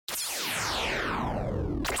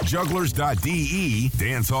Jugglers.de,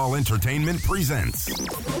 Dancehall Entertainment presents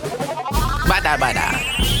Badda,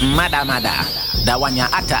 Mada, that one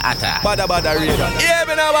ya ata. Badda, read that. Yeah,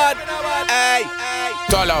 me know what? Hey,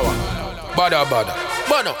 Talawa, Badda,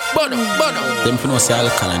 Bono. Them for no say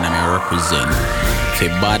alkaline and I represent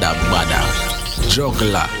for Badda,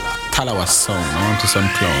 Juggler, Talawa song, I want to some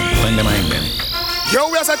clown, find them in them. yo,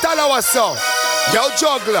 we are a Talawa song. Yo,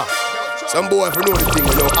 Juggler. Some boy if you know the thing,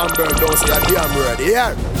 you know Amber don't say a damn word.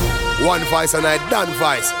 Yeah. One voice and I done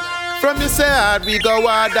voice. From you say hard, we go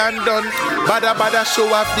hard and done. Badda, show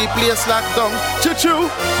off the place locked down. Choo-choo.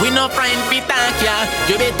 We no friend fi thank ya.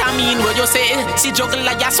 You better mean what you say. See Juggler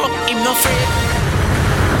ya so him no afraid.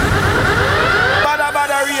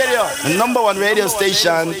 Badda Radio, the number one radio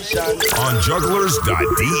station on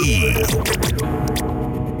Jugglers.de.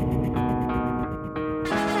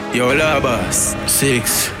 Yo, Labas,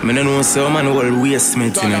 6. Me no know some man will waste me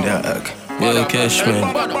in the dark. Yo, cash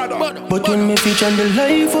man. But when me feature the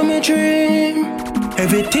life of my dream,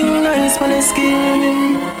 everything nice when I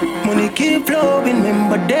scheme. Money keep flowing,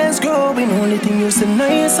 remember days growing. Only thing you say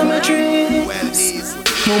nice on my dreams.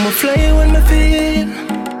 No more fly when me feel.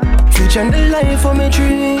 Feature the life of my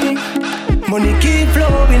dream. Money keep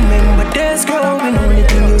flowing, remember days growing. Only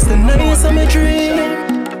thing you say nice on my dream.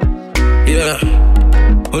 Yeah.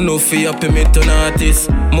 I no fear pay me to an artist.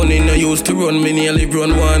 Money no used to run, me nearly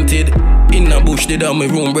run wanted. In a bush, did on my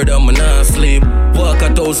room, brother, me not sleep. Walk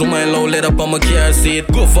 1,000 miles out, let up on my car seat.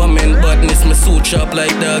 Government badness, me suit sharp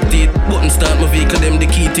like dog teeth. Button start my vehicle, them the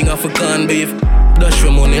key thing off a can beef. Dash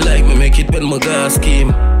for money like me, make it when my gas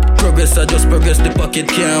scheme. Progress, I just progress, the pocket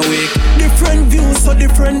can't wait. Different views, so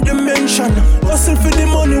different dimension. Hustle for the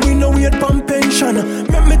money, we know we had pump pension.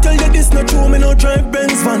 Let me tell you this, not true, me no drive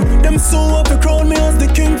Benz van. Them so up the crown, me as the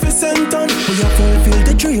king for Senton. We have fulfilled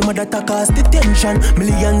the dream, of that cost the tension.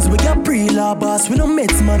 Millions, we got pre-law boss. We no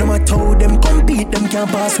meds, man, I told them compete, them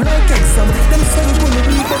can't pass. We like exam, them say we gonna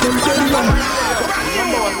be for them get wrong.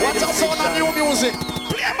 What's up, sound of new music?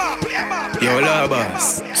 Yo,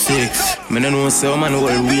 Labas, 6. Me no know some man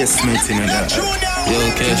will waste me in the dark. Yo,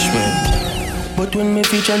 cash man. But when me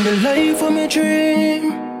feature the life of my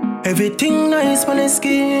dream, everything nice when I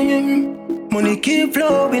scheme. Money keep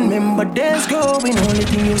flowing, remember days growing. Only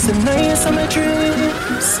thing you say nice on my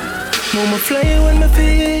dreams. No more fly when me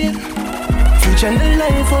feel. Feature the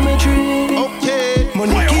life of my dream. Okay.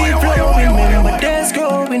 Money keep flowing, remember days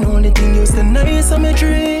growing. Only thing you say nice on my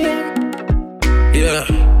dream. Yeah.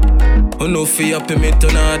 I no fear pay me to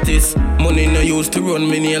an artist. Money no used to run,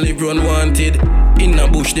 me nearly run wanted. In a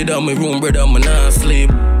bush, did on my room, brother, me not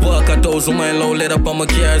sleep. Walk 1,000 miles out, let up on my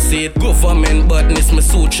car seat. Government badness, me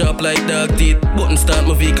suit sharp like dog teeth. Button start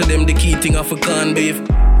my vehicle, them the key thing off a can beef.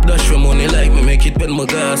 Dash for money like me, make it when my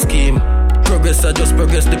gas scheme. Progress, I just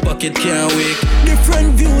progress, the pocket can't wait.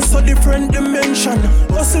 Different views, so different dimension.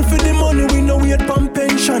 Hustle for the money, we know we had pump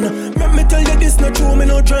pension. Let me tell you this, not true, me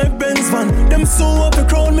no drive Benz van. Them so up the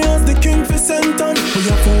crown, me as the king for Senton. We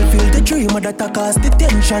have fulfilled the dream, of that cost the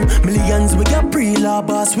tension. Millions, we got pre-law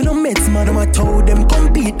boss. We no meds, man, I told them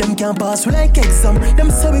compete, them can't pass. We like exam,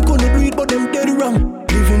 them say we gonna do it, but them dead wrong.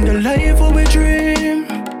 Living the life of a dream,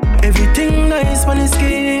 everything nice when it's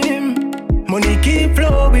scheme. Money keep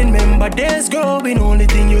flowing, remember days growing. Only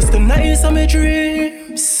thing used to nice on my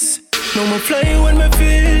dreams. No more fly when me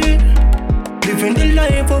feel. Living the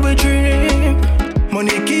life of a dream.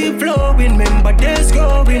 Money keep flowing, remember days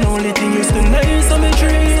growing. Only thing used to nice on my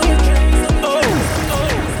dreams.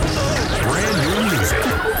 Brand new music.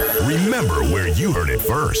 Remember where you heard it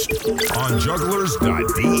first on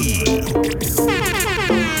Jugglers.de.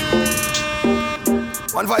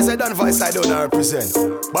 One voice I done, voice I don't represent.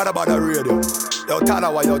 Badda Radio. Yo,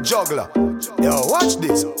 Talawa, yo, Juggler. Yo, watch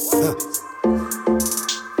this.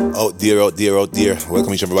 Out there.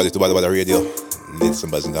 Welcome everybody to Badda Radio. Listen,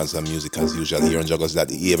 buzz and dance and music as usual here on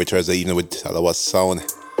Jugglers.de every Thursday evening with Talawa Sound.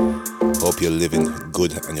 Hope you're living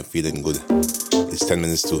good and you're feeling good. It's 10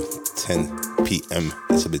 minutes to 10 p.m.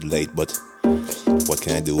 It's a bit late, but what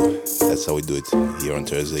can I do? That's how we do it here on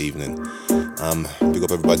Thursday evening. Big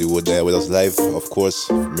up everybody who were there with us live, of course.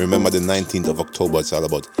 Remember the 19th of October, it's all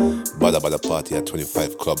about Badda Party at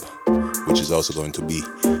 25 Club, which is also going to be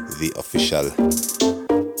the official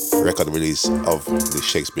record release of the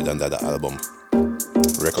Shakespeare and Dada album.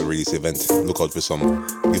 Record release event. Look out for some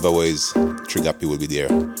giveaways. Trigapi will be there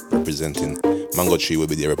representing. Mango Tree will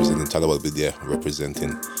be there representing. Talawa will be there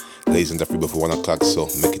representing. Ladies and gentlemen, before 1 o'clock, so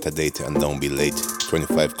make it a date and don't be late.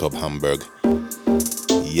 25 Club Hamburg.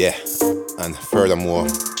 Yeah. And furthermore,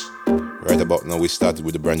 right about now we started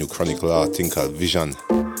with a brand new chronicle thing called Vision.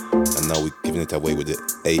 And now we're giving it away with the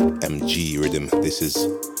AMG rhythm. This is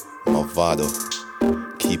Movado.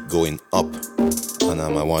 keep going up. And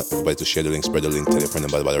I want everybody to share the link, spread the link, tell your friend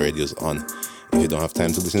about the radio's on. If you don't have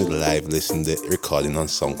time to listen to it live, listen to the recording on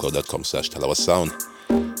soundcloud.com/TalawaSound.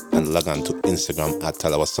 And log on to Instagram at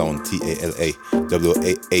TalawaSound,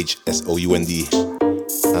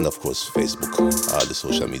 TalaWahSound. And of course, Facebook, all the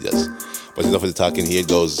social medias. But enough of the talking, here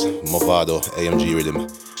goes Movado, AMG Rhythm.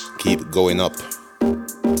 Keep going up.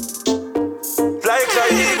 Like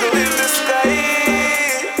an eagle in the sky.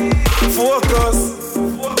 Focus.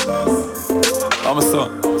 I'm a son.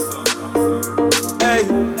 Hey,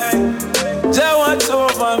 Jah watch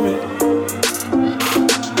over me.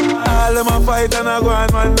 All of my fight and I go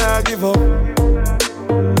and man, I give up.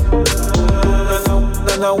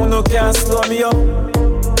 No can't slow me up.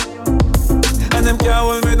 And them can't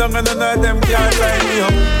hold me down and none of them can't tie me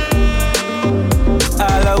up.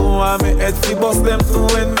 All I want me head fi bust them too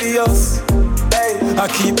envious. Hey, I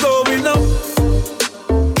keep going up.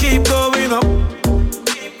 Keep going up.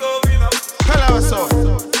 Keep going up. Tell us so.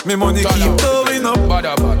 Me money keep going up.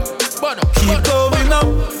 Badda. Keep going up.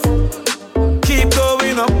 Keep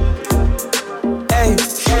going up. Hey,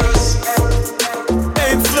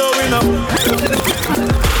 ain't slowing up.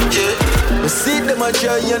 Yeah, I see them a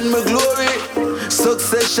try and my glory.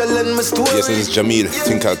 Success shall end my story. Yes, this is Jamil,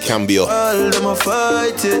 Tinker Cambio. All them a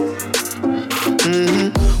fight it.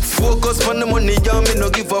 Focus on the money, y'all me no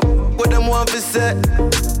give up. What them want to say?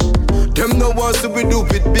 Them no want to be do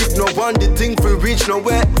it big, no want the thing for reach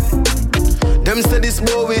nowhere. Them say this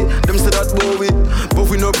Bowie, them say that Bowie. But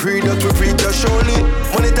we no pray that we preach just surely.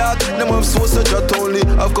 Money talk, them have so such a only.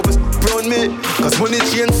 I've got around me. Cause money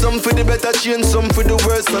change some for the better, change some for the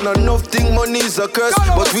worse. And enough thing money is a curse.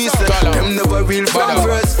 But we say them never real from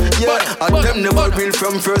first. Yeah, and them never real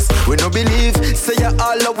from first. We no believe, say ya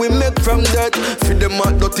all that we make from dirt. Feed them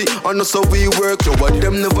out dirty, and us how we work. Yo, but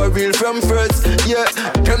them never real from first. Yeah,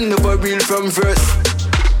 them never real from first.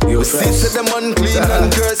 You see, say them unclean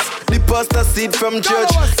and cursed. The pastor seed from church.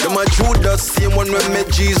 Them a Judas, same one when met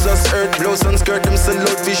Jesus. Earth, blouse and skirt. Them sell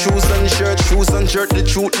out for shoes and shirt. Shoes and shirt, the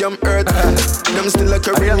truth, them earth. Them still like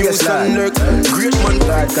a real news and lurk. Great man,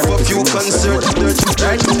 for few concerts.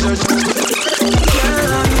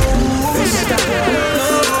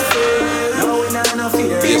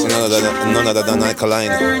 Yes, none other than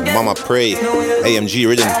Alkaline. Mama Pray, AMG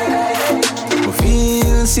Rhythm.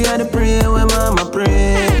 See how to pray when mama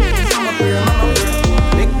pray.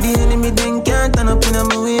 Make the enemy think can't turn up in my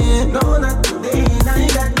way. No, not today. Now you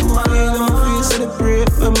got to feel so to pray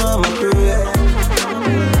when mama pray.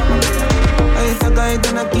 I hit a guy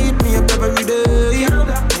gonna keep me up every day.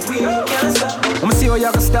 I'ma see how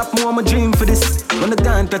y'all can stop me on my dream for this. When the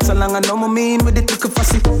gun touch so long, I know my mean with it, look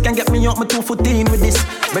fussy. Can't get me out my 214 with this.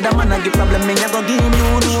 But that man I get problem, me I go give you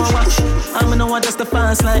no watch. I'm in one just the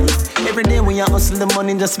fast life. Every day when you hustle the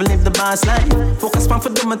money, just to live the boss life. Focus on for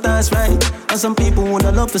do my task right. And some people would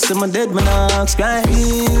love to see my dead when I ask right.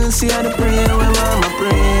 See how to pray when mama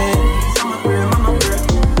pray.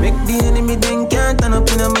 Make the enemy think can't turn up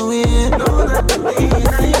in my way.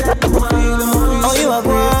 Oh, you are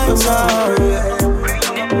going sorry.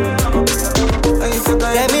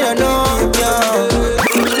 Let me know, yo.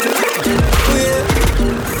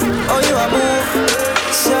 Oh, you are moving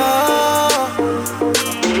so.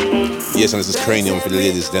 Yes, and this is Cranium for the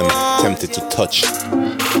ladies, them tempted to touch.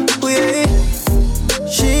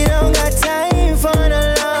 She don't got time for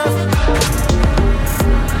the love.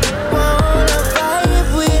 Wanna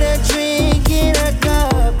vibe with a drink in a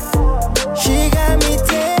cup. She got me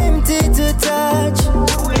tempted to touch.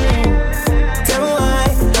 Tell me why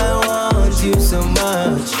I want you so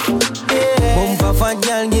much. Yeah. Bumper fat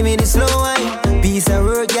girl, give me the slow wine. Piece of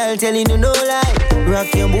work, girl, telling you no lie.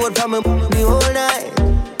 Rock your boat for me the whole night.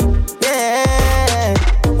 Yeah.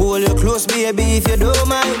 Hold you close, baby, if you don't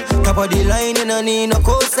mind. Top of the line, you don't need no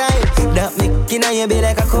cosign. That making you be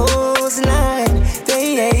like a coastline.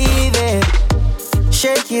 Baby,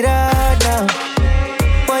 shake it out now.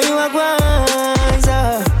 Why you a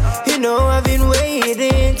guanza? You know I've been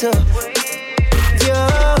waiting to. Yo,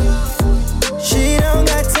 she don't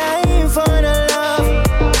got time for the love.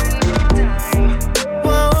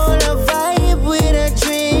 Wanna vibe with a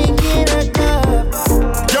drink in a cup.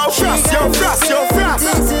 Yo, frost.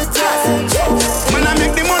 When I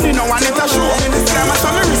make the money, no one ever show. In this time, I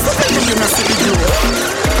saw me wrist up and you must see the view.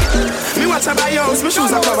 Me watch a buy house, me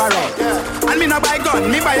shoes a cover up. And me no buy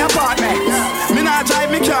gun, me buy apartment. Me not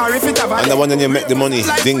drive me car if it have a. And the one that you make the money,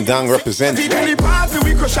 Ding Dong represent. The only party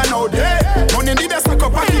we crush out there. Money need a suck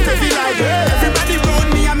up pocket every like. Everybody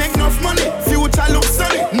round me, I make enough money. Future looks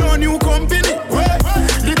sunny, no new company.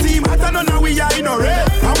 The team hot and now we are in a red.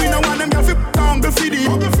 And we no want them to down the feed.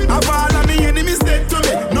 Of all of me enemies dead to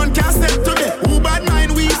me, none can step to me. Who bad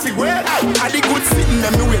mind we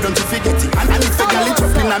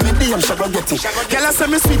she go get it. Girl, I say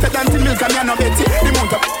me sweeter than the milk and me no bet it. The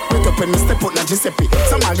mount up, wait up when me step out na Giuseppe.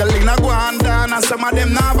 Some a girl inna go and down and some of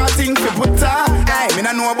them now have a thing to put her. Hey, me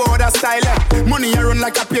no know about that style. Money a run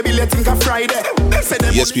like a pay bill, you think a Friday.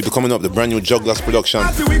 Yes, people, coming up, the brand new Jugglers production.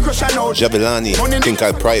 Javelani, think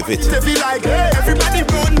I private. Like, hey, everybody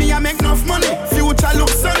round me, I make enough money. Future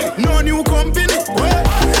looks sunny, no new company.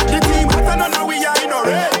 The team hotter than we are in a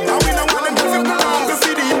red. And we don't want them to feel along the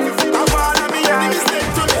city. I follow me and the mistake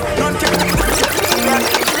to me. None can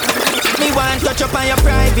me want touch up on your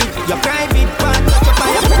private part, touch up on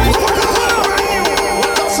your private.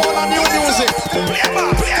 That's all the new music.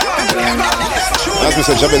 That's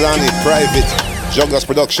Mr. Javelani, private, Jugglers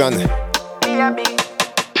production.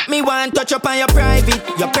 Me want touch up on your private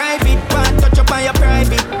part, touch up on your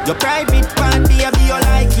private part, baby, you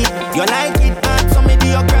like it, hard, so me do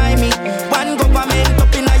you cry me. One government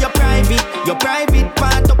up in your private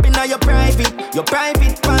part, up in your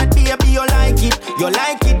private part, baby, you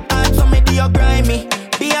like it, hard, so me do you cry me.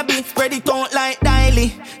 Baby, spread it out like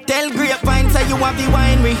daily. Tell grapevine say you have the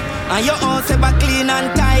winery, and your house ever clean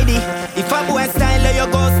and tidy. If a boy style you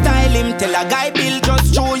go style him. Tell a guy Bill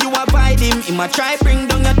just show you avoid him. He might try bring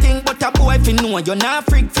down your thing, but a boy fi know you're not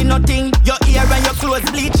freak fi nothing. Your ear and your clothes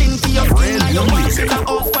bleaching for your skin, and your walk in the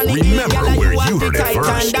house funny. Remember where you heard it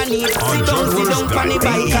first. Sit down funny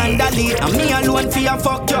bike and delete. And me alone fi a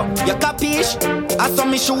fuck you. You capish? I saw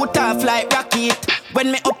me shoot off like rocket.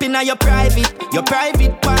 When me up in your private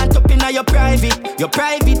part, up in your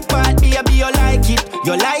private part, baby, you like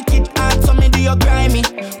it, hard, so me do you grimy.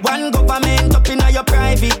 One government up in your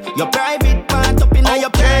private part, up in your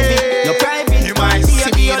private part, baby, you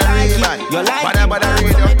like it, hard,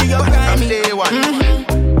 so me do you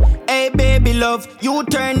grimy. Hey baby love, you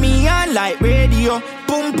turn me on like radio.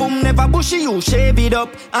 Boom boom, never bushy, you shave it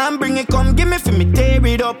up. And bring it, come give me for me tear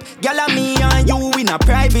it up. Gyal me and you in a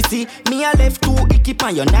privacy. Me a left two icky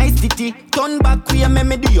on your nicety. Turn back we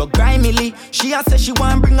me do your grimily. She a say she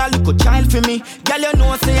want bring a little child for me. Gyal you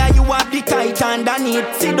know say you have the tight underneath.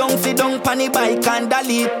 Sit down pon the bike and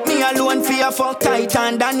delete. Me alone for your fuck tight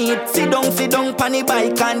underneath. Sit down pon the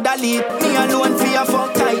bike and delete. Me alone for your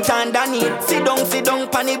fuck tight underneath. Sit down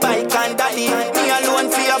pon the bike and delete. Me alone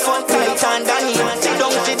for your fuck tight underneath. Sit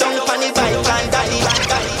down pon the bike and delete.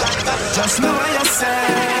 Just know yourself.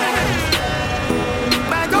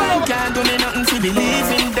 Bad man can't do me nothing to believe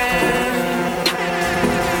in them.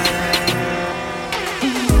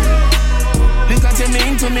 Look at you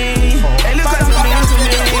mean to me. Hey, look at you mean to me.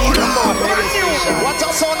 What's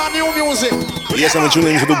up on the new music? Yes, I'm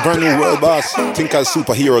tuning into the brand new World Boss. Think of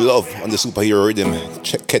Superhero Love on the Superhero Rhythm.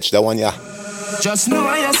 Catch that one, yeah. Just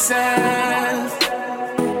know yourself.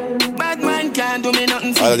 Bad man can't do me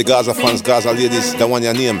nothing. All of the Gaza fans, Gaza ladies, that one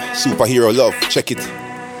your name, Superhero Love. Check it.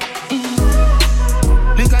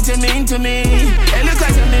 Look at you mean to me. Hey, look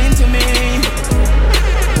at you mean to me.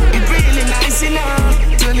 It's really nice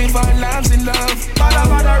enough to live our lives in love.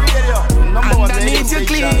 Badda radio. And I need you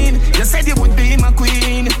clean. You said you would be my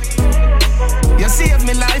queen. You saved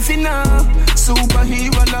me life enough.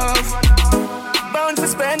 Superhero love. Bound to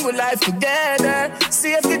spend with life together.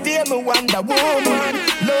 Save the day, my Wonder Woman.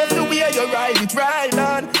 Love the way you ride it right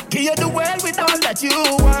on. Give you the world with all that you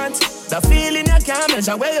want. The feeling you can't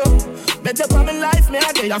measure where you. Better for my life, me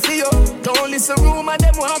I get you feel you. Don't listen rumor,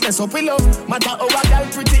 them want mess up with love. Matter how a girl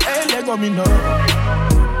pretty early go me know.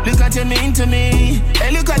 Look at you mean to me.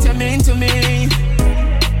 Hey, look at you mean to me.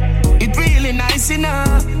 It's really nice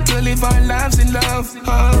enough to live our lives in love.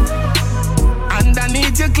 And I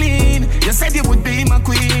need you clean. You said you would be my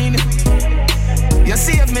queen. You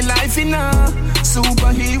saved me life enough.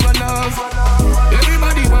 Superhero love.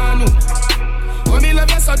 Everybody want to. When me love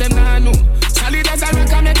you so them nah know. Solid as a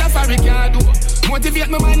rock and metaphoric can do. Motivate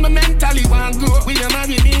my mind, my mentally want grow. Will you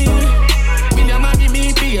marry me? Will you marry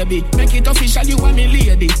me, baby? Make it official, you are me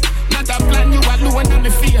lady. Not a plan, you alone, I'm my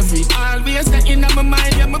favorite. Always stay in my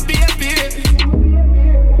mind, you're my baby.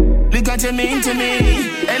 Look at you mean to me.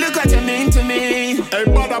 Hey, look at you mean to me. Hey,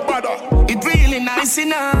 Badda. It's really nice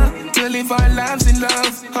enough to live our lives in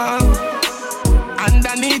love. And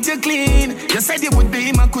I need you clean. You said you would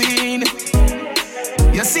be my queen.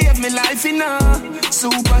 You saved me life enough.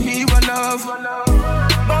 Superhero love.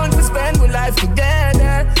 Bound to spend with life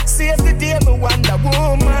together. Save the day, my Wonder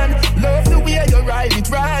Woman. Love the way you ride it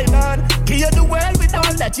right on. Give you the world with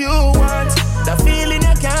all that you want. The feeling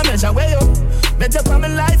you can't measure where you. Better for my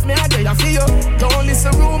life, me I get you feel you. Don't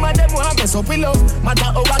listen rumor, them want mess up with love. Matter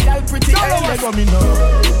how a girl pretty early go me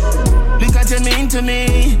know. Look at you mean to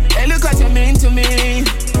me. Hey, look at you mean to me.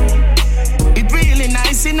 It's really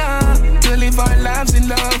nice enough to live our lives in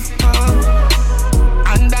love.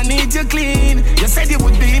 And I need you clean. You said you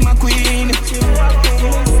would be my queen.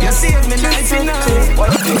 You saved me life enough.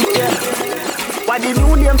 Why the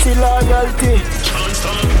new name see loyalty?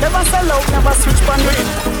 Never sell out, never switch on me.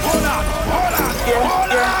 Hold on.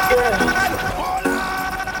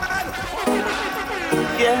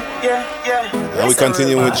 Yeah. And we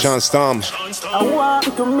continue with Sean Storm. I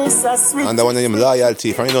want to miss a switch. And the one name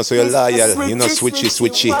loyalty. From you know, so you're loyal. You know,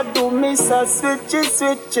 switchy. I do miss a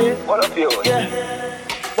switchy. All of you. Yeah.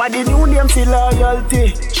 Why the new name see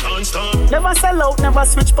loyalty? Never sell out, never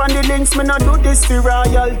switch on the links. Me not do this for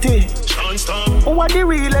royalty. Who are the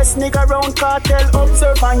realest nigga round cartel?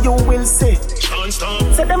 Observe and you will see.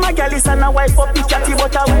 Say them a gal is and a wife up the chatty,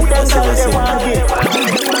 but I wouldn't tell them one give.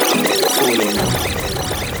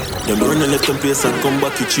 Them run and left them place and come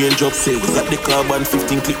back, you change up. Say, got the carbon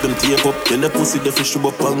 15, click them tape up. Then the pussy, the fish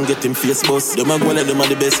up and get him face bust. Them a go like them are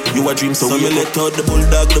the best, you a dream, so we let out the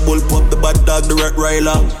bulldog, the bull pup, the bad dog, the rat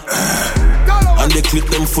riler. And they clip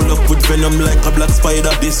them full up with venom like a black spider.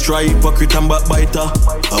 Destroy hypocrite and backbiter.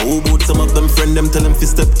 I who boot some of them friend them, tell them fi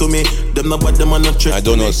step to me. Them not bad, them are not check. I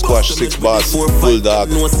don't know, squash 6 bars, bulldog.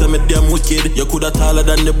 No, say me damn wicked. You coulda taller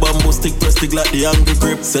than the bamboo stick, press stick like the angry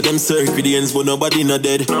grip. Say them circuit the ends, but nobody not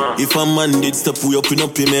dead. If a man did step way up in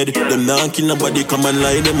head, them not kill nobody, come and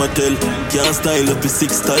lie, them a tell. Can't style up a 6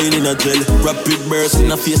 style in a gel. Rapid burst in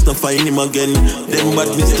a face, not find him again. Them bad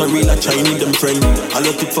Mr. Real a Chinese, them friend. I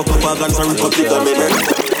let it fuck up organs and rip up it. Yeah,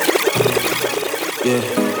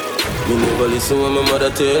 me never listen when my mother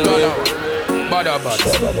tell me. Badda.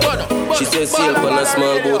 She says sail on a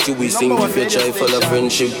small boat you will sink. If you try for a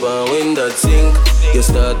friendship and when that sink, you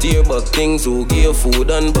start here back things. Who give food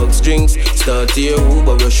and box drinks. Start here who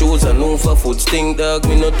but your shoes and no for foot stink. Dog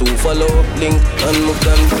me not to follow up link and move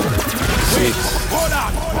down. Hold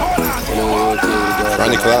on.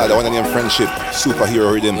 Chronic Law, the one of them friendship,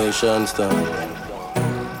 superhero rhythm. No chance time.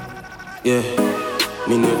 Yeah,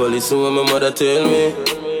 me never listen when my mother tell me.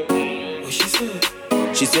 What she said?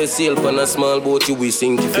 She says sail on a small boat you will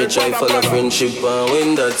sink. If you try for a friendship and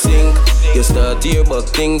when that sink, you start here back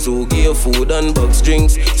things. Who give food and box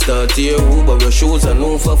drinks. Start here who but your shoes and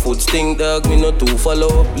no for foot stink. Dog me not to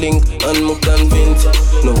follow up link and me convinced.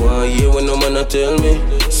 No one hear when no man a tell me.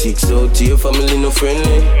 6 out here family no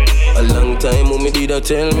friendly. A long time who me did a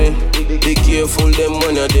tell me. Be careful them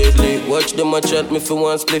when you're deadly. Watch them a chat me for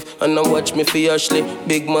one spliff. And now watch me for Ashley.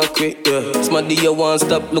 Big Macri, yeah. Smaddy you want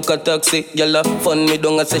stop, look at taxi. Yalla fun me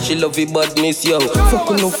down and say she love it badness, yo.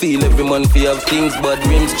 Fuck no feel every man fi have things. Bad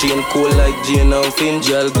rims, chain cold like Jane and Finn.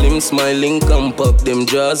 Jal glim smiling, come pop them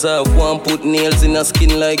jaws off. One put nails in her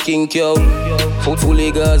skin like ink, yo. Foot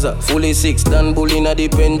fully Gaza, fully 6. Dan bully na the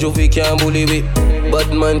pen, Jovi can't bully with.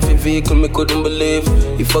 Bad man fi vehicle, me couldn't believe.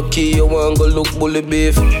 If I key you want go look bully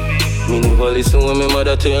beef. Me never listen when my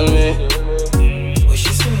mother tell me. What she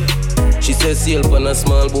say? She says sail on a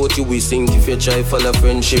small boat you will sink. If you try for a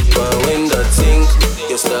friendship and when that sink,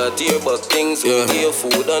 you start here back things. Yeah. Here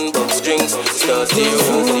food and box drinks. Start here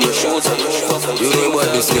over your shoes and your fuck. You know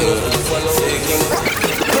what this is.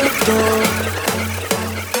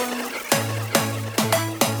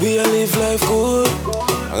 We a live life good.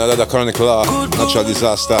 Another Chronic Law, natural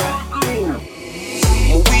disaster.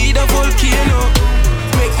 We the volcano,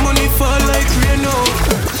 make money fall like rain.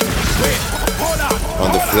 On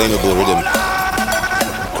the flammable rhythm.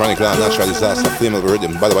 Chronic Law, natural disaster, flammable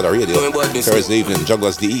rhythm. Badda radio. Thursday evening,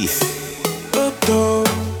 Jugglers DE.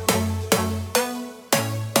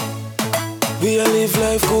 We a live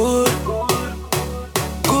life good.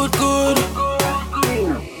 Good.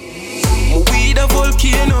 We the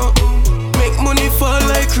volcano. Make money fall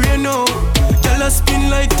like rain now. Tell us spin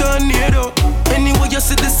like tornado. Anyway you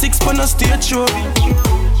see the 6 on a stage show.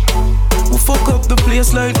 We fuck up the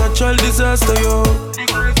place like natural disaster, yo.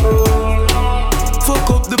 Fuck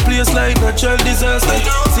up the place like natural disaster.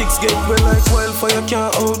 6 get well like wildfire,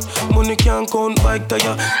 can't out. Money can't count, bike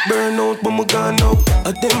tire. Burn out, but me gone out.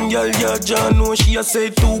 A them y'all, yeah, John know. She a say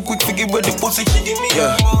too quick to give her the pussy, she give me,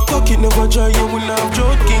 yeah. Cock it never dry, you will have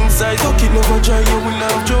drought king size. Cock it never dry, you will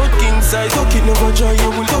have drought king size. Cock it never dry, you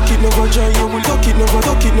will. Cock it never dry, you will. Cock it never,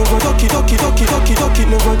 cock it never, cock it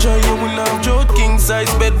never dry, you will have drought king size.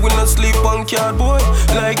 Bed we not sleep on cardboard.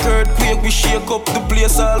 Like earthquake, we shake up the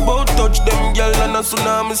place all about. Touch them y'all and a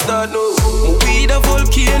tsunami start now. We the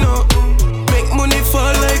volcano, make money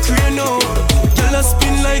fall like rain now. Y'all a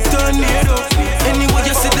spin like tornado. Anyway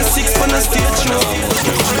you see the 6 on a stage show.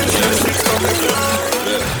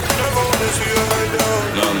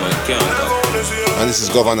 No man can't. And this is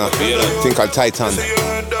Governor, think I'll Titan.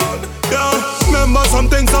 Remember some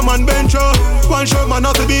things a man venture. One shot man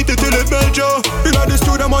have to beat it till it belt you. In the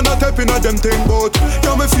studio man not tap in a them thing boat.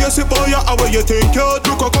 Yeah, me face it, boy, yeah, how you think, yo?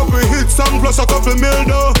 Look a couple hits and plus a couple mil,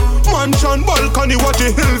 though. Mansion, balcony, what the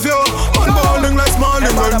hills, yo? Man balling like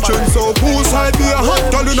smiling mention. So whose side be a hot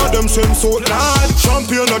girl in a them same so lad?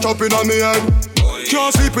 Champion a chopping on me head. Can't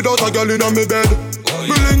sleep without a girl in on me bed.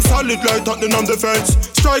 Building solid like Tottenham defense.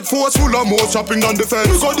 Strike force full of more chopping on the fence.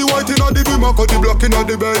 We got the white in the beam, I got the black in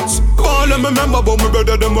the Benz. All them remember but me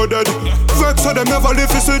better than my dead. Vex so them never live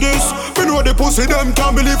to see this. Me know the pussy them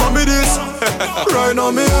can't believe I'm this. Right now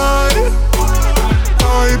me high,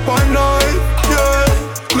 hype and night, yeah.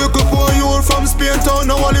 Look up for you from Spain town,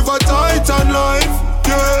 now I live a Titan life,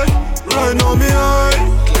 yeah. Right now me high,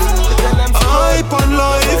 hype and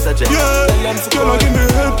life, yeah. Girl, give me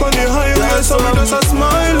help on the highway, so me just a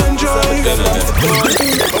smile and drive.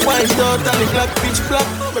 White out and the black pitch black.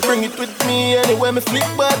 Me bring it with me anywhere me flick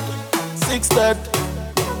back. 6 that.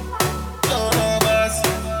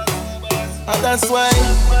 And that's why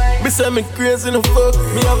me say me crazy no fuck.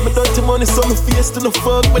 Me have me dirty money so me face to no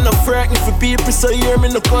fuck. When I'm frightened for people so hear me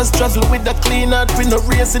no cause travel with a clean heart with no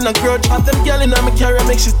race in a grudge. Have them gal in my carry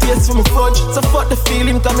make she taste for me fudge. So fuck the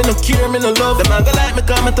feeling cause me no care me no love. Them a go like me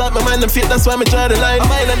cause me talk my mind them fit that's why me try the line.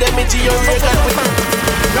 Mine and them me G.O.R.A. got with me.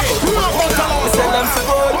 Tell them to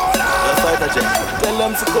go. Tell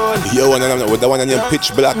them to go. Yo, and with the one on your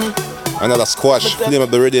pitch black. Another squash, flame up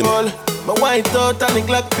the rhythm. My white out and the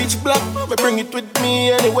black pitch black. Me bring it with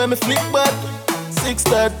me anywhere me flick back. 6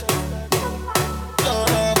 that.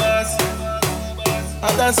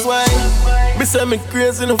 And that's why me say me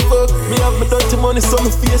crazy no fuck. Me have me dirty money so me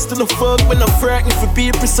face to no fuck. When I'm frightened for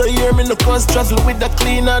people so hear me no cause travel with a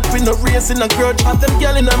clean heart with no race in a grudge. Have them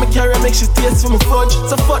gal in my carry make she taste for me fudge.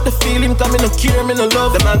 So fuck the feeling cause me no care me no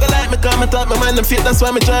love. Them a go like me cause me talk my mind them fit that's why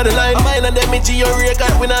me try the line. Mine and them me G.O.R.A. got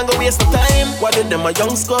we not go waste no time. What did them a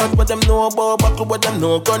young scout? What them know about buckle? What them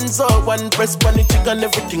know guns out? One press pan the chicken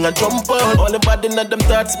everything a jump out. All the bad in them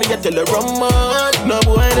thoughts me get tell her run mad. No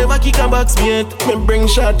boy never kick a box me yet. Me bring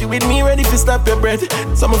shorty with me ready to stop your breath.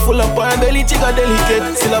 Some full up on belly chicken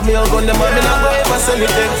delicate. Still have me on gun them and me not go ever sell it.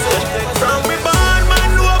 From me born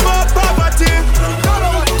man know about poverty.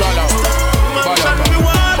 Mansion me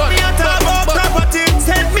want me a talk about property.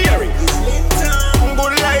 St. Mary.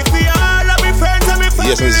 Good life for all of me friends and me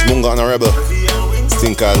family. Yes, this is Munga and a Rebel.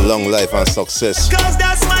 Think of long life and success. Cause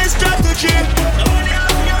that's my strategy.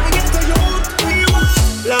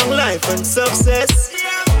 Long life and success.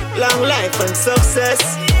 Long life and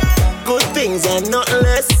success. Good things and nothing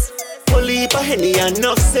less. Full heap of Henny and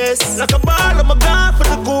enough cess. Like a ball, I'm a god for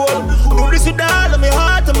the goal. Do this with all of my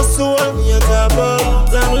heart and my soul. Me a talk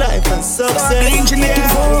about long life and success. Good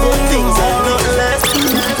things and nothing less.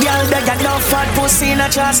 Y'all they got no fat pussy in a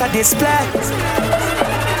chance of display.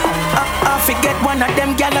 I forget one of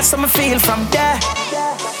them gyal so me feel from there.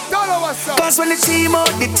 Cause when the team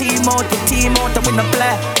out, and we no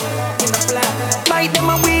play. Bite them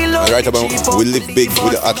and wheel out. Right about we live big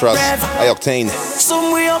with the Atras, high octane.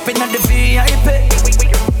 Some way up in the VIP.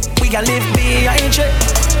 We gon' live B.I.J.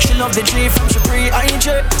 She love the tree from she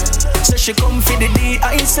pre-I.J. So she come for the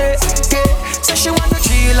D.I.C. Yeah. So she want a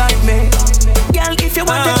G like me. Girl, if you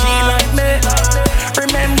want a G like me,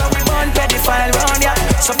 remember we want pedophile round ya.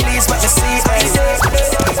 So please let me see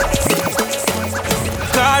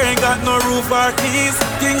Car ain't got no roof or keys.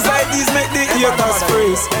 Things like these make the haters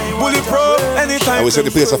freeze. Bulletproof anytime. And we set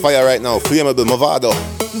the place afire right now. Flammable Movado.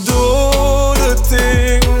 Do the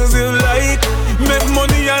things you like. Make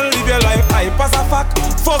money and live your life. I pass a fact.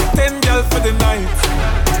 Fuck 10 girls for the night.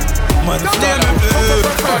 Man,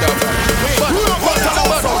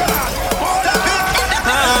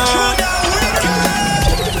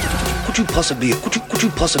 Could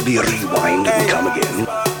you possibly rewind and come again?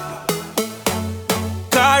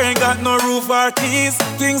 Car ain't got no roof or keys.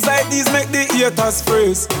 Things like these make the haters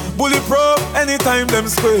freeze. Bulletproof anytime them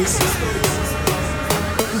squeeze.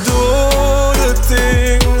 Do the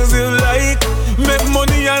things you like. Make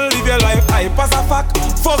money and live your life. I pass a fact.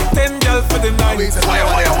 Fuck 10 girls for the night.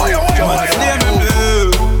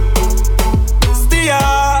 Stay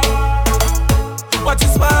up. Watch the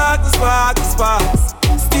spark, the spark, the sparks.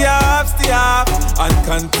 Stay up, and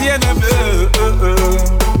contain them.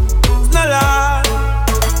 It's not lie.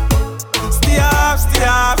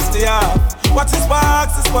 Stay up. Watch the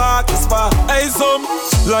sparks, the spark, the spark. Hey, some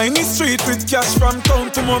line the street with cash from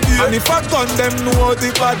town to Mobile. And if I gun them, know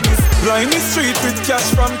the badness. Line the street with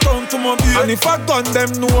cash from town to Mobile. And if I gun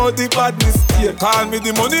them, know the badness. Yeah, call me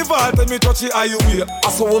the money vault and me touch it how you will.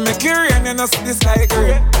 I saw we make it rain and I see this like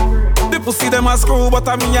rain. The pussy them a screw, but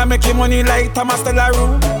I mean I make money like Thomas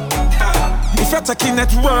Delaroux. If you're checking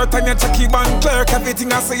net worth and you're checking bank clerk,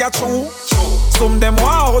 everything I say you true. Some them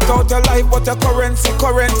want out your life, but your currency,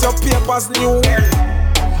 your papers new.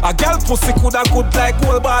 A girl pussy coulda good like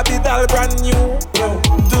old Barbie doll brand new.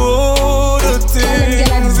 Do the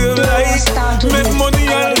things you like, make money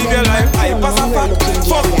and live your life. I pass a fat,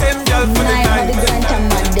 fuck 10 girl for the night.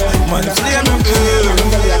 Man, play me girl.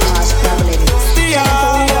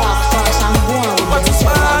 But it's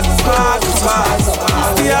fast.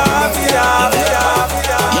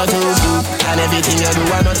 You're too good, and everything you do,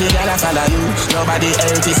 I don't think I'll follow you. Nobody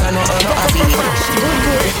else is no happy.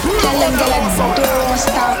 Good. Tell them don't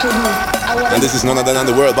start with me. And this is none other than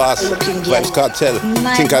the world boss, Vibes Cartel.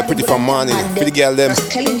 Think I'm pretty from morning. Pretty girl them.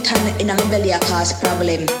 Skeleton in a belly cause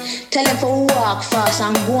problem. Tell them to walk fast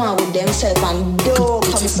and go on with themselves and don't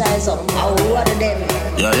come size up. I water them.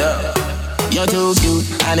 Yeah. You're too cute,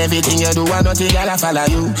 and everything you do, I don't think I'll follow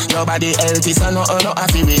you. Your body healthy, so no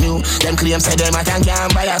happy with you. Them claims say them I can't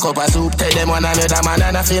buy a cup of soup. Tell them one another man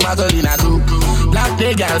and a female girl in a group. Black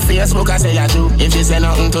the girl Facebook, I say you're true. If she say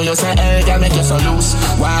nothing to you, say hey, girl, make you so loose.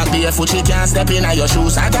 Walk barefoot, she can't step in your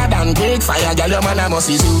shoes. Hotter than big fire, girl, your man I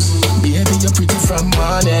must be Zeus. Baby, you're pretty from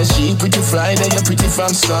Monday, she pretty Friday, you're pretty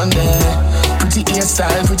from Sunday. Pretty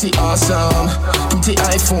hairstyle, pretty awesome. Pretty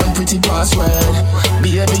iPhone, pretty password.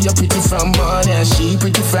 Baby, you're pretty from Monday, she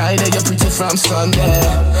pretty Friday, you're pretty from Sunday.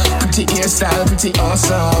 Pretty hairstyle, pretty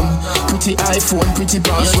awesome. Pretty iPhone, pretty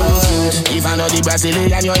password. If I know the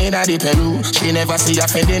Brazilian, you're in the Peru. She never see her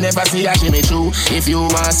Fendi, never see her Jimmy Choo. If you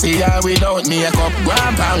want see her without makeup,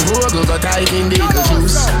 grab and Google, go type in the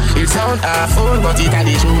juice. It sound awful, but it a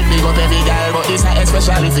the truth. Big up every girl, but it's not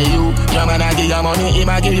especially for you. Your man a give you money, he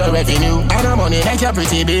might give you revenue. I know money make you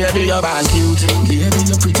pretty, baby, you're born cute. Baby,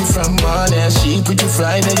 you're pretty from Monday, she pretty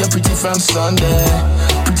Friday, you're pretty from Sunday.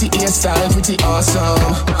 Pretty hairstyle, pretty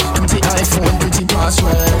awesome. Pretty iPhone, pretty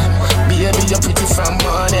password. Baby, you're pretty from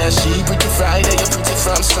Monday, she pretty Friday, you're pretty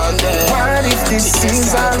from Sunday. What if this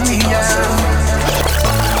is all we are?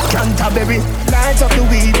 Canterbury, light up the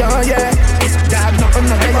weed, oh yeah. Dad, nothing,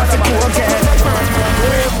 nothing, you have to go again.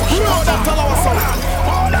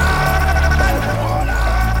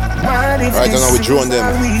 Right now we drone them.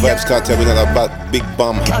 Vibes Cartel with another big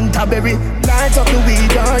bomb. Canterbury, light up the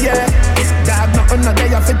weed, oh yeah. Dad, nothing, nothing,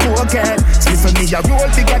 you have to go again. See for me, a roll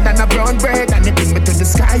bigger than a brown bread. And it bring me to the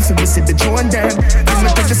sky for me see the drone them. Bring me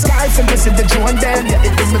to the sky for me see the drone them. Yeah,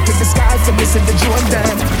 it bring me to the sky for me see the drone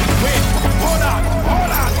them. Wait, hold on.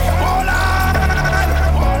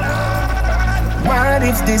 What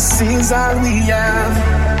if this is all we have?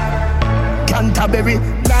 Canterbury,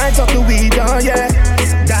 light up the weed, oh yeah.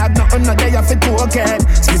 Dad, nothing, no day off it to again.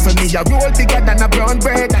 See for me, a roll bigger than a brown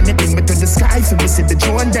bread. And it bring me to the sky for me see the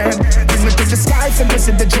drone them. Bring me to the sky for me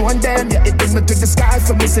see the drone them. Yeah, it bring me to the sky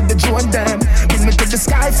for me see the drone them. Bring me to the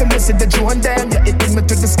sky for me see the drone them. Yeah, it bring me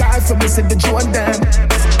to the sky for me see the drone them.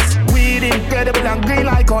 Weed incredible and green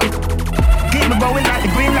like oil. Keep me going like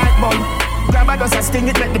the green light bulb. Grab a dust and sting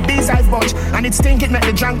it, make the bees eyes bunch. And it stink it, make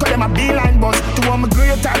the drunk call them a beeline buzz. To all my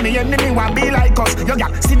great time, me enemy want be like us. Yo, yeah,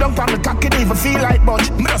 sit down from the cock, it even feel like bunch.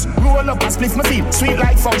 Me just roll up and split my feet, sweet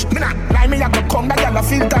like fudge. Me not lie, me have to come, that y'all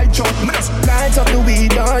feel tight chunk. Me just light up the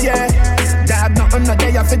weed, oh yeah. Dab nothing, no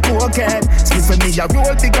day off it to again. Split for me, a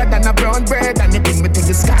roll bigger than a brown bread. And it bring me to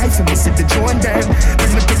the sky for me, see the drone them.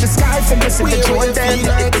 Bring me to the sky for me, see the drone them.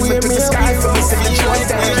 Bring me to the sky for me, see the drone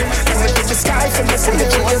them. Bring me to the sky for me, see the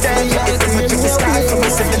drone them. To the sky for me,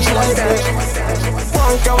 see the joint there.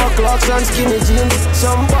 Punk our clocks and skinny jeans.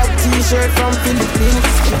 Some bad t-shirt from Philippines.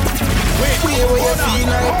 Where you feel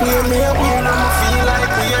like we're me, where I'ma feel like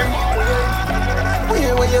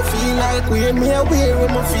we're. Where you feel like we're me, where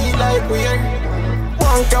I'ma feel like we're.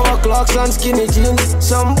 Punk our clocks and skinny jeans.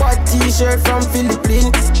 Some bad t-shirt from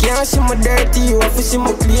Philippines. Can't see my dirty, you have to see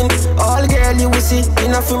my clean. All girl you will see,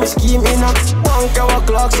 enough for me scheme, enough. Punk our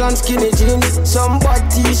clocks and skinny jeans. Some bad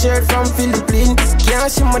t-shirt from Philippines.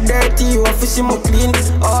 Can't see my dirty, you have to see my clean.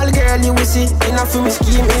 All girl you will see, enough for me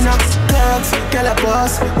scheme, enough. Clocks, girl a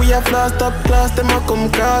boss. We have lost up class, them a come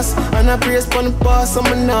cross. And I praise pon the boss,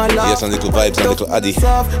 I'm a not laugh. Yes, and little vibes and little Addy.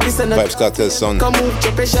 Vibes Cartel son.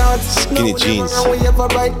 Skinny jeans.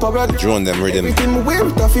 Drone them rhythm. And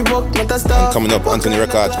coming up, Anthony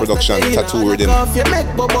Records production, Tattoo rhythm.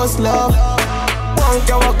 Punk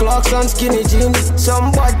our clocks and skinny jeans.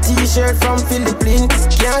 Some bad t-shirt from Philippines.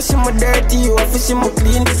 Can't see my dirty, you have to see my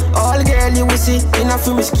clean. All girl you will see, enough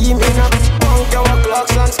for me scheme, enough. Punk our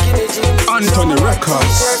clocks and skinny jeans. Anthony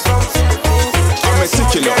Records. I'm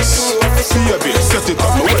meticulous. See a bit, set it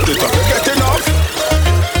up, wet it up. Get enough.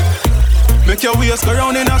 Make your waist go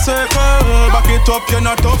round in a circle. Back it up, you're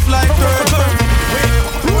not tough like turtle.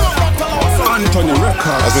 Anthony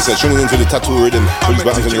Records. As we said, tuning into the tattoo rhythm. Produced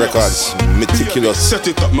by Anthony Records. Meticulous. Set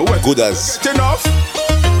it up, my wet. Good as. Enough.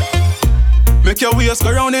 Make your waist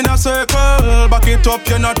go round in a circle. Back it up,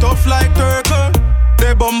 you're not tough like turtle.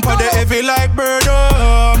 They bumper, they heavy like bird.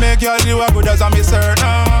 Make your you as good as a misser.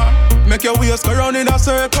 Make your waist go round in a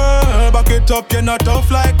circle. Back it up, you're not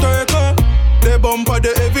tough like turtle. They bumper,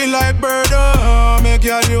 they heavy like bird. Make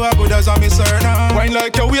your you as good as a misser. Wine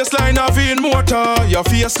like your waistline a vein motor. Your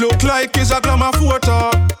face look like it's a glamour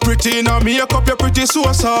photo. Pretty in a makeup, you're pretty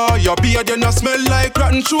saucer. Your beard you not smell like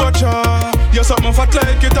rotten chocha. You're something fat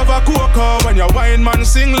like it have a coca. When your wine man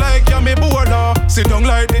sing like you're me bowler. Sit down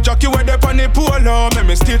like the jockey with the panny polo. Make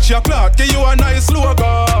me stitch your cloth, give you a nice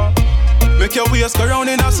logo. Make your waist go round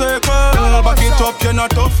in a circle. Back it up, you're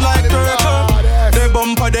not tough like turtle. They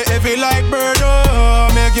bumper, they heavy like bird.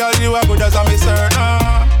 Make your you as good as a misser.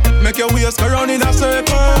 Make your waist go round in a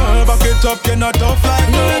circle. Back it up, you're not tough like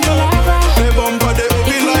turtle. They bumper, they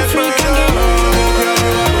heavy like bird.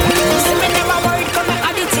 See me never worried, come and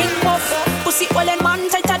add the thing buff. Pussy all in man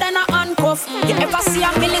tighter than a handcuff. You ever see a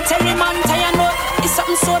military man tie a knot? It's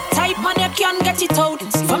something so tight, man, you can't get it out.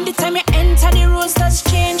 From the time you enter, the rules does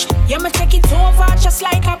change. Yeah, me take it over just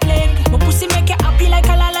like a plane. My pussy make you happy like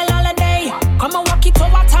a la la la la day. Come and walk it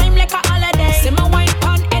over time like a holiday. Say my wine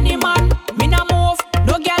pan any man, me no move.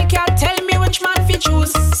 No girl can tell me which man fi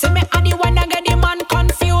choose. Say me a the one I get the man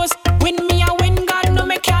confused. Win me a win, God no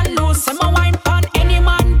me can lose. Say my wine pan any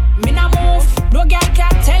man, me no move. No girl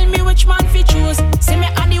can tell me which man fi choose. Say me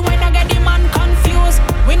a the one I get the man confused.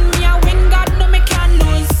 Win me a win, God no me can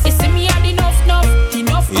lose. You see me a the enough.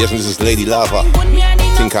 Yes, this is Lady Lava.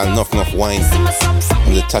 Think I'm enough wine.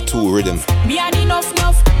 On the tattoo rhythm. Me a the enough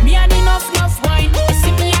wine. You see me a the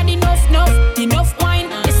enough wine.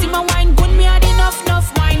 You see my wine good, me a the enough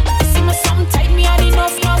wine. You see me something tight, me a the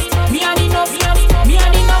enough. Me a the enough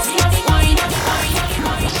wine.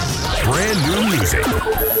 Brand new music.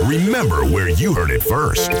 Remember where you heard it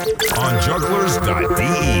first. On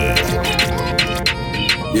jugglers.de.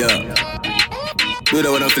 Yeah. Do that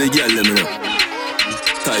one for the girl, let me know.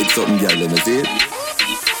 Type something, girl, let me see it.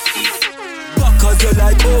 Backers you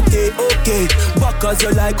like okay. Backers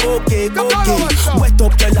you like okay. Wet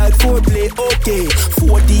up you like foreplay, okay.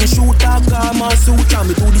 14 shooter, Kama sutra.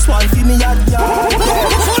 Me do this one for me at yard.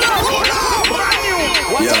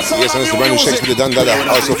 Yes, and it's the brand new Shakes with the Dandada.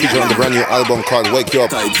 Also featured on the brand new album called Wake You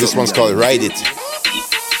Up. This one's called Ride It.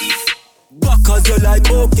 Backers you like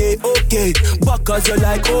okay. Backers you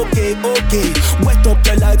like okay. Wet up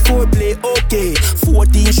you like foreplay, okay.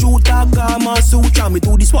 14 shooter, Kama sutra. Me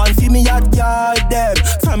do this one for me at yard them.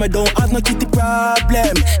 From me don't have no kitty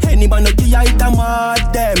problem. Any man no give it a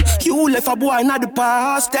mad them. You left a boy not the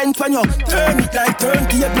past tense when you turn it like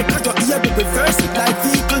turntable. Cause you able to reverse it like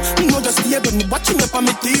vehicle. Me no just able, me watching up on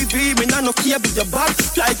me TV. Me not no care with your back.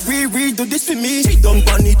 Like we do this for me. She don't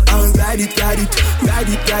on it and ride it, baby,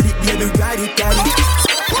 ride it. Brand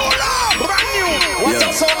new. What's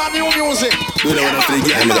up, soul and new music? The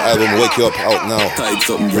name of the album Wake You Up out now.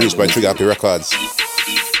 Released by Trigger Happy Records.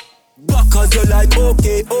 Backers you like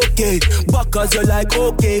okay. Backers you like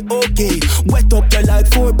okay. Wet up you like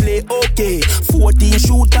foreplay, okay. 14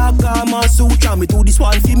 shooter, Kama sutra. Me do this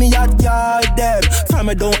one for me at yard them. From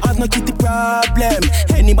me don't have no kitty problem.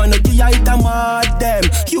 Any man no give it a mad them.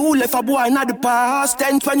 You left a boy not the past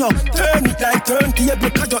tense when you turn it like turntable.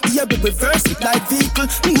 Cause you able to reverse it like vehicle.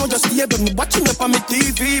 Me no just able, me watching up on me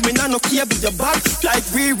TV. Me not no care with your back. Like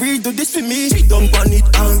we do this for me. She don't on it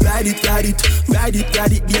and ride it, baby,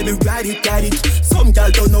 ride it. Some girl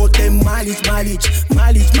don't know them mileage. Them mileage.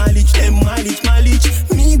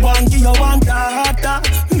 Me want give you one daughter.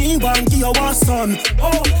 Me want give you one son.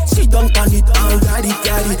 Oh, she don't on it and ride it.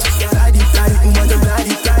 Mother ride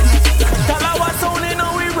it. Tell her what's only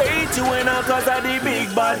now we rate you in cause of the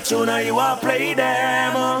big bad tune you a play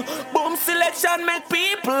them. Boom selection make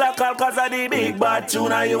people a call cause of the big bad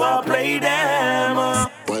tune you a play them.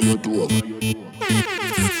 Why you do it?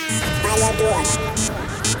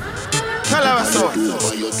 Tell her what's up.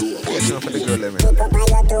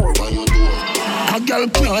 A girl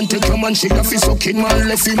can't take your man, she got fi sucking man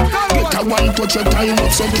left him. Get a one touch your time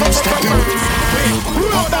up, so keep stepping.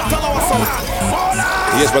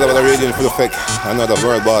 Yes, brother, the radio in full effect. Another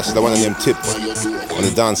world boss, the one named Tip on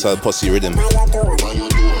the Dancehall Pussy Rhythm.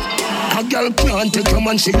 A girl can't take your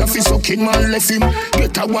man, she a fi sucking man left him.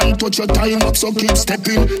 Get a one touch your time up, so keep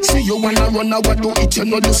stepping. See you wanna run out, do it, you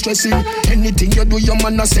know the stressing. Anything you do, your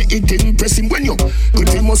man a say it impressing. When you good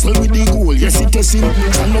fi muscle with the goal, yes it is him.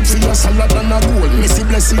 Stand up for your salad and a goal, messy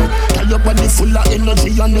blessing. Tell your body full of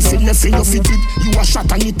energy and nothing you fit it. You a shot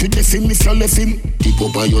and it to the film if you left him. Keep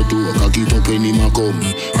up by your door, cock it up when him a come.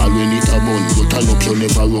 And when it a bun, you turn up you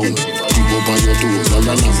never run. Keep up by your toes, all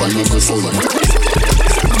I have a little fun.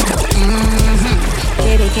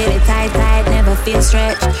 Kitty, tight, never feel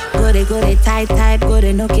stretched. Goody, tight,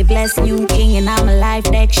 goody, nookie, bless new king. And I'm a life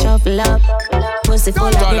deck, shuffle up. Pussy full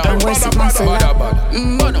of different words, it muscle up.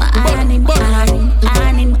 Annie.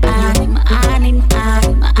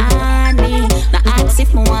 Now ask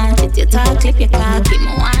if me want it, you talk, clip your cock, if me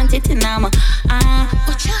want it, and I'm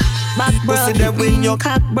back broke,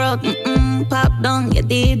 cock broke, pop down, you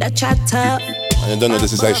did a chat up. And I don't know,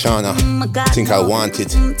 this is Aishana. Think I want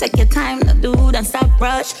it. Take your time to do, don't stop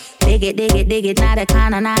rush. Dig it, not a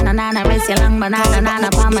kind of nana, race your long banana,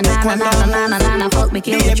 palm nana, fuck me,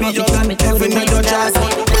 kill me, drop me, throw me through the window, just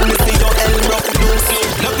let me see your elbow rock loose.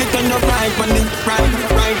 Love it on the right, on the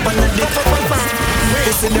right, on the dick.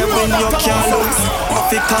 This is the when you can't lose.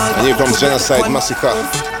 And here comes Genocide Massacre.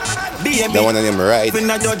 The one of them right.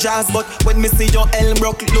 But when me see your elm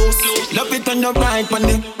broke loose, love it on the right, on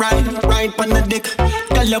the right, on the dick.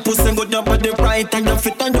 Girl, your pussy good up on the right, and your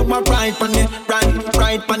fit on your right, on the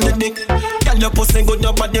right, on the dick. Girl, your pussy good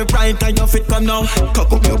up on the right, and your fit come now.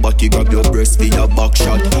 Cock up your body, grab your breast for your back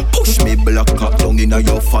shot. Push me black cock down inna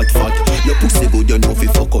your fat. Your pussy good, you know fi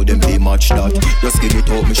fuck out them be match that. Just give it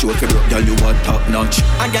out, me show fi broke, girl you a top notch.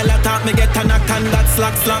 A girl a talk, me get a knock and that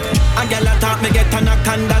slack. A girl a talk, me get a knock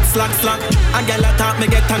and that slack. A girl a talk, me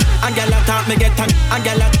get an. A girl a talk, me get an. A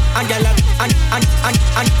girl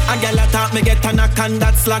a talk, me get a knock and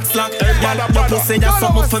that slack. Girl, your pussy just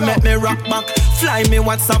something for make me rock back. Fly me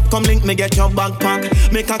WhatsApp, come link me get your backpack.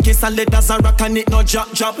 Make a kiss and let us a rock and it no drop.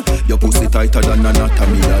 Your pussy tighter than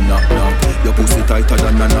anatomy and knock. Your pussy tighter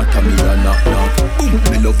than anatomy and knock. Boom,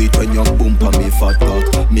 me love it when you boom on me fat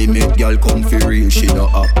cock. Me make girl come for real, she no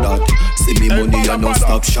act that. See me money and no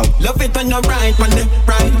stop shop. Love it on the right, on the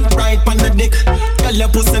right, on the dick. Girl, your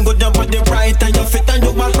pussy good up on the right, and your fit and you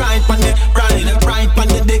are right on the right, on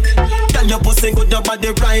the dick. Girl, your pussy good up on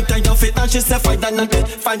the right, and your fit and she say fire on the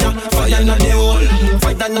fire on the hole,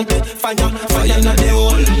 fire on the fire on the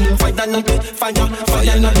hole, fire on the fire on the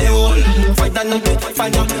hole, fire on the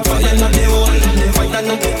fire on the hole, fire on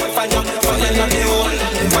the fire on the hole,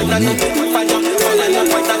 fire on the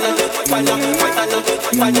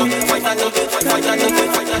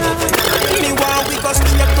me want we go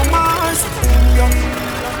straight to Mars.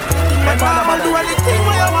 My father do anything we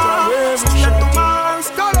want. Straight to Mars.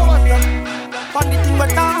 Anything but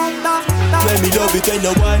that. Let me love it when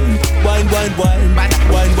you wine.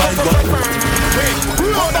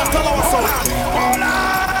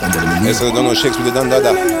 Yes, I don't know Shakes with the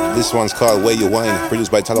Dandada. This one's called Where You Wine,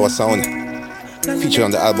 produced by Talawa Sound. Featured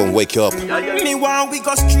on the album Wake You Up. Me want we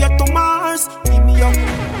go straight to Mars. Give me up.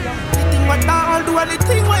 Anything but that. Do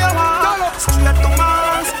anything we want. Straight to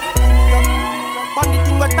Mars.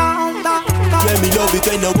 Anything but that. Let me love it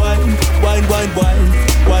when you wine.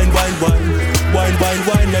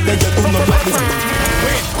 And then you do not like this.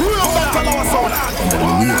 Who love that Talawa Sound?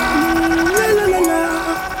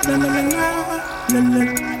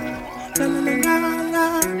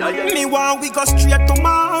 Me want we go straight to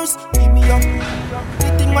Mars. Give me up.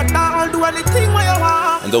 Anything but that. Do anything we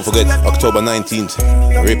want. And don't forget, October 19th,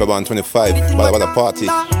 Reeperbahn 25, Badda Party.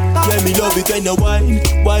 Let me love it when you wine.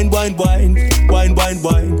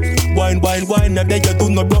 And then you do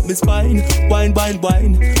not drop me spine. Wine.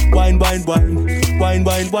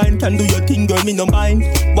 Can do your thing, girl, me no mind.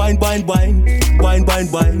 Wine.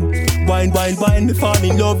 Me fall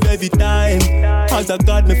in love every time. As a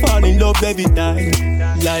God, me fall in love every time.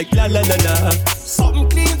 Like la. Something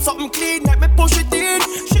clean, let me push it in.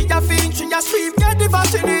 She a fin, she a scream, get the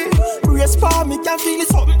vaccine. Brace for me, can feel it,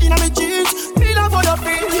 something in my jeans. Feel a for the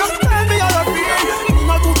feel, tell me how you feel. Me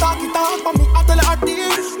not too talk it out, but me I tell her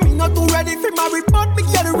thing. Me not too ready for my report, me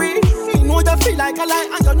get the ring. Me know you feel like a lie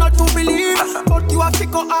and you're not to believe. But you have to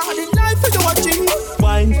go hard in life for you watching.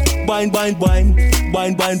 Wine.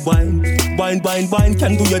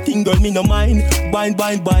 Can do your thing, girl, me no mind. Wine.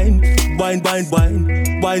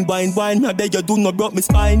 I beg you do not broke me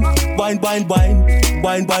spine. Wine. Me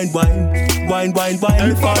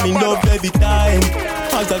fall in love every time.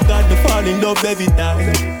 As a God, me fall in love every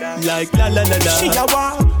time. Like la. She a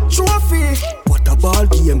want trophy. What a ball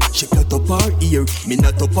game, she not up her ear, me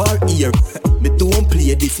not up her ear. Me don't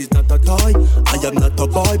play, this is not a toy. I am not a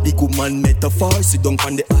boy, big woman metaphor. Sit down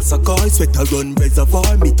on the ass a car, sweater run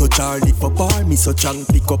reservoir. Me to Charlie for bar, me so chang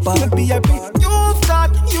pick up bar. You've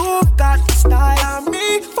got style. And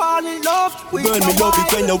me fall in love with girl, me love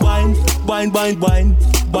it when you whine. Wine.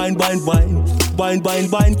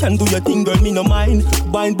 Can do your thing, girl, me no mind.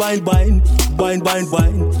 Wine. I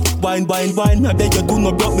beg you, do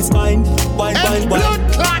not drop me spine. Wine.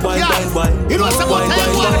 You know what's about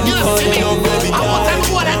time, you know, see me. I want to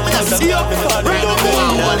go that me see you.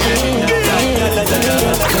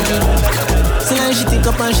 So now she take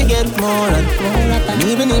up and she get more and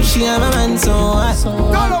even if she have a man, so what?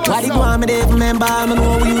 Why did want me to remember? I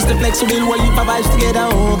know we used to flex so we'll you for vibes together,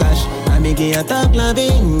 oh gosh. I make it a talk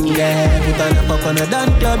loving, yeah. Put on a fuck on a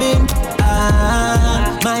done clubbing.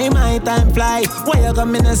 My time fly. Why you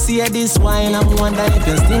come in and see this while I'm wondering if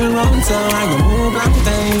you're still around, so I you move long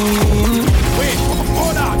time. Wait,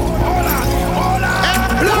 hold on.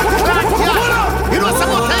 You know what's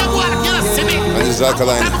about time, what? You know, see me. And this is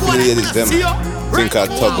Alkaline, ladies, them think I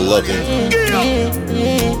talk loving.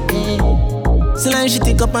 So now she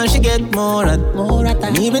take up and she get more and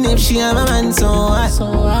even if she have a man, so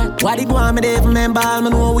what? Why did want me to remember? I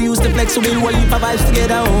know we used to flex so we'll you for vibes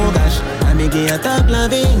together, oh gosh. I make it a talk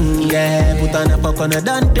loving, yeah. Put on a fuck on a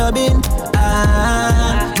done clubbing.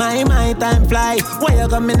 My time fly. Why you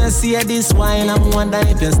come in and see this while I'm wondering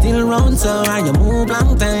if you're still around, so are you move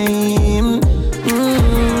long time?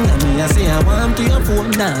 I say I want to your phone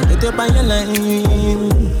now, get up on your line.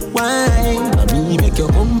 Why? Me make your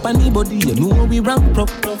company body, you know we ramp up.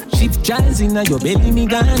 Shift jazz in your belly, me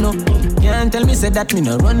gone up. Can't tell me say that me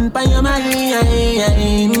no run by your mind.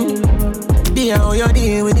 Dear, how you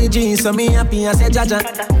deal with the G, so me happy I say Jaja.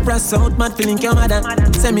 Press out, mad feeling your mother.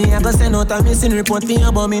 Say me I go send out a missing report for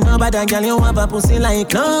you, but me no bother. Girl, you have a pussy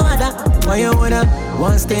like no other. Why you woulda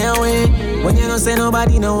want stay away? When you don't say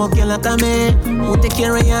nobody, no walk you like a man. Who take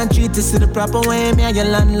care of you and treat you the proper way? Me and your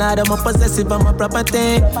landlord, I'm a possessive, I'm a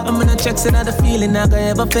property. I'm gonna check so that the feeling I go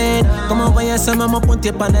ever fade. Come over here, son, I'ma put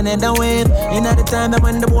you on another wave. You know the time that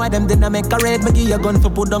when the boy them did I make a raid. Me give you a gun for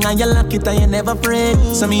put down and you lock it and you never afraid.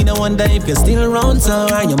 So me no wonder if you're still around, so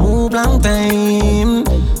are you move long time?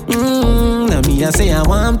 Now me I say I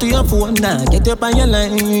want to your phone now, get up on your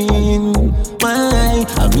line. Why?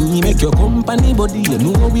 I me make your company body, you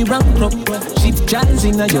know we ramp up. Shift jazz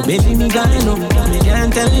in your belly, me gone up. Me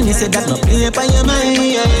can't tell me say that no play up on your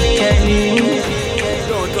mind.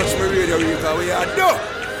 Don't touch me radio, Rico, we are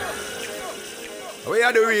do. We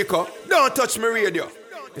are the Rico, don't touch me radio.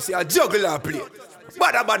 You see a juggler play.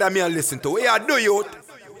 Badda me and listen to, we are do you.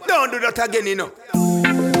 Don't do that again, you know.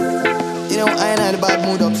 You know, I ain't had a bad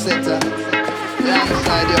mood upsetter.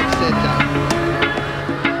 Alongside the upsetter.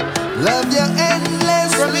 Love you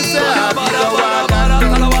endlessly.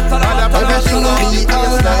 Everything will be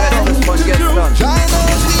alright.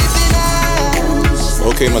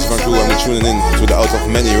 Okay, my smart crew, I'm tuning in to the Out of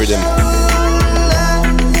Many rhythm.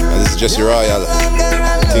 And this is Jesse Royal.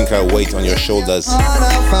 Think I wait on your shoulders. Give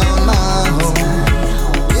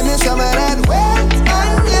me some of that weight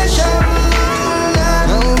on your shoulder.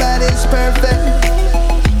 Nobody's perfect.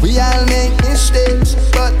 We all make mistakes,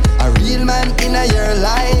 but a real man in your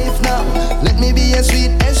life now. Let me be a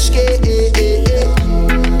sweet escape.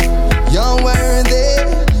 You're worthy.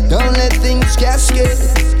 Don't let things cascade.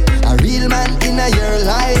 A real man in your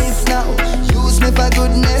life now. Use me for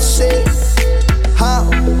goodness sake. How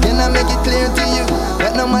can I make it clear to you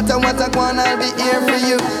that no matter what I want, I'll be here for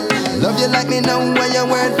you. Love you like me know when your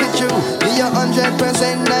word be true. Be your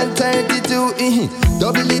 100% and 32.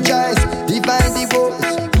 Double the choice, divide the voice.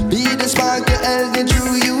 Be the spark to help me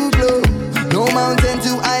through you glow. No mountain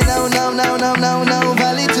too high, now,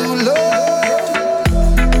 valley too low.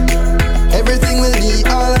 Everything will be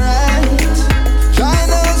alright. Try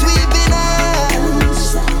those weeping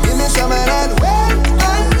eyes. Give me some of that weight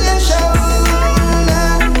on your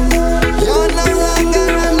shoulder. You're no longer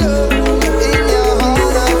alone in your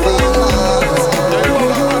heart of hearts.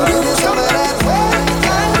 Give me some of that weight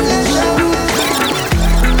on your shoulder.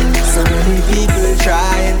 So many people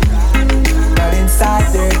trying, but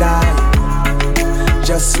inside they're dying.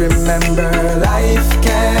 Just remember, life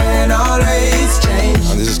can always change.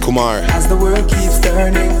 And this is Kumar, as the world keeps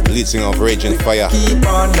turning. lead singer of Rage and Fire. Keep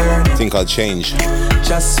on learning. Think I'll change.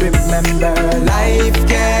 Just remember, life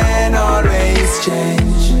can always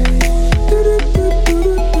change.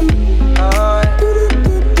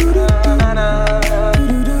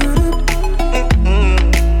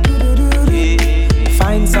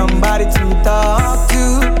 Find somebody to talk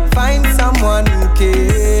to. Find someone who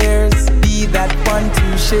cares. Be that one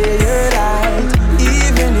to share your light,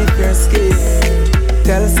 even if you're scared.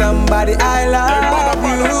 Tell someone somebody I love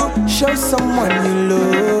you. Show someone you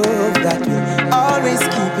love that will always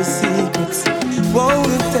keep your secrets.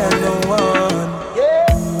 Won't tell no one.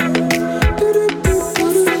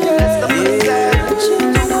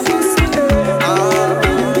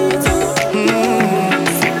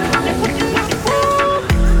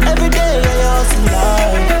 Every day I hustle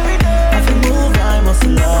life. If I move, I must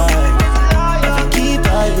lie. If I keep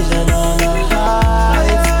my vision on the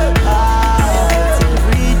heights.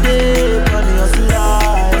 Every day, money hustle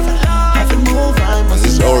life. If I move, I must lie.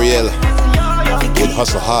 This is Oriel. Good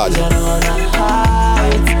hustle hard.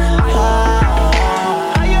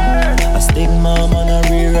 I stick mom on a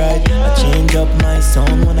rewrite. I change up my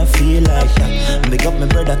sound when I feel like that. Big up my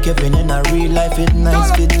brother Kevin in a real life. It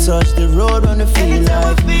nice fit touch the road when I feel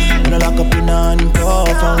like. When I lock up in a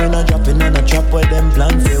handcuff and when I drop in on a trap where them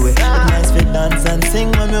plan for we. It nice fit dance and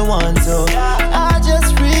sing when we want to. I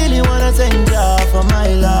just really wanna thank God for my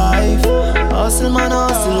life. Hustle man,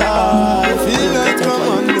 hustle life. Feel like I'm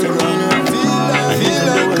on the run. Feel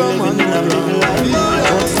like I'm on the run.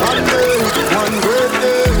 Sunday, one great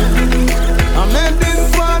day. I'm heading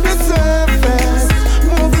for the surface,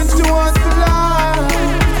 moving towards the light,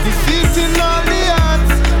 defeating all the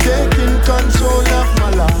odds, taking control of my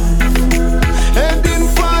life. Heading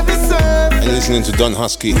for the surface. And listening to Don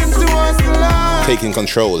Husky, Taking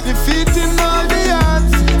Control. Defeating all the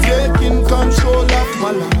odds, taking control of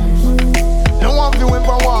my life. No one you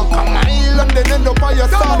ever walk a mile and then end up on your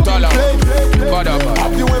starting place.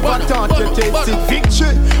 Have you ever thought you tasted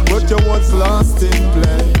victory, but you was lost in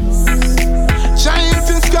place? Trying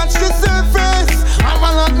to scratch the surface, have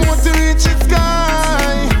a lot more to reach the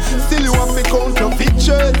sky. Still you have to count your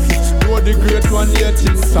victories, know the great one yet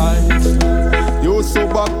inside. You so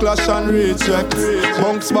backlash and reject,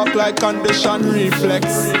 bounce back like condition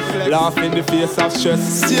reflex. Laugh in the face of stress,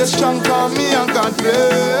 stay strong, call me and God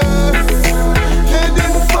bless.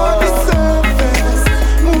 Heading for the surface,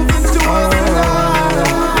 moving towards the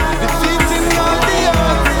light, defeating all the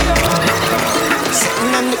odds.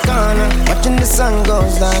 Sitting in the corner, watching the sun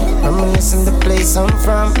goes down, reminiscing the place I'm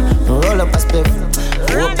from. Roll up a spliff,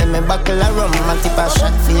 open my buckle of rum and tip a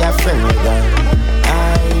shot for your friend. I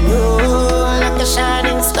know, like a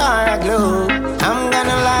shining star aglow, I'm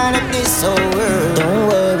gonna light up this whole world. Don't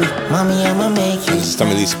worry, mommy, I'ma make you. This is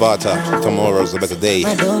Tommy Lee Sparta. Tomorrow's a better day.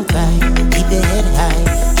 I don't cry, keep your head high.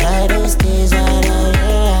 Try those days right on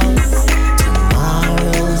your eyes.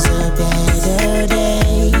 Tomorrow's a better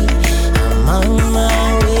day. I'm on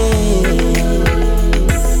my way.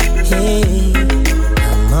 Hey,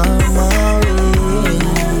 I'm on my way.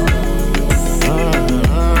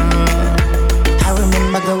 I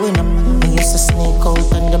remember growing up, we used to sneak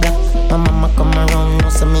out on the block. My mama come around, know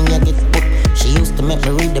so me I get booked. She used to make me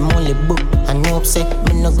read them only book. I know upset,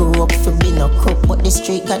 me no grow up for be no crook, but the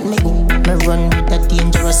street got me go. Me run with a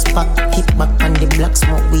dangerous pack, kick back on the block,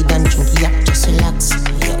 smoke weed and drink yak, just relax.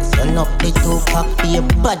 Yeah, turn up the 2-pack, be a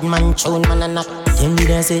bad man, tune man and knock. Them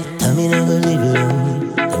did I say, Tommy no go live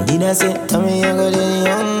long. Them did I say, Tommy I go live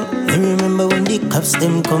young. I remember when the cops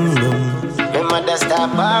them come down. My mother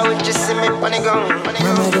stop by with just see me funny gun.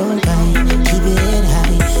 Mama don't cry, keep your head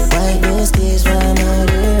high. Wipe those tears from out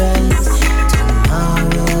your eyes.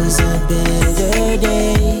 Tomorrow's a better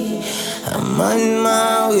day. I'm on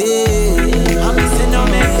my way. I'm missing, don't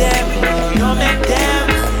make them, don't make them.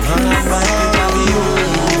 I'm not fighting for you.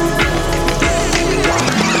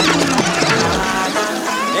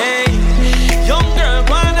 Hey, young girl,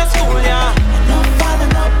 going to school, yeah. No father,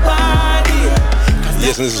 nobody.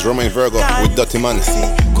 Yes, and this is Romain Virgo with Dirty Man.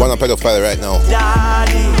 Going on pedophile right now.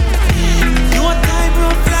 Daddy, you a time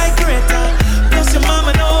rough like Greta. Plus your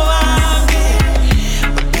mama know I'm gay.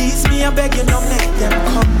 But please me, I beg you, don't make them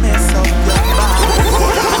come mess up your body.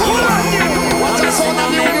 What's the sound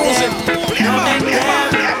of your music? Don't make them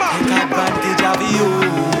take advantage of you.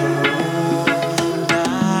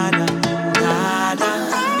 Nada, nada.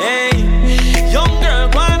 Hey, young girl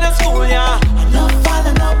going to school, yeah. No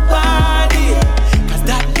father, nobody. Cause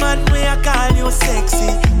that man way I call you sexy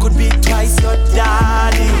could be twice your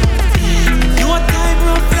daddy. You a time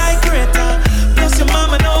rough like Greta. Plus your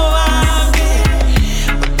mama know I'm gay.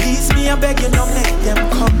 But please me, I beg you, don't make them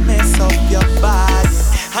come mess up your body.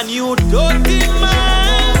 And you dirty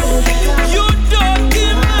man, you dirty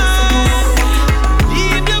man.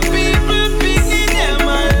 Leave the people picking them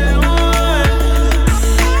alone.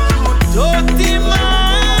 You dirty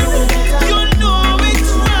man, you know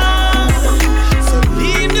it's wrong. So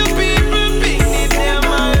leave the people picking them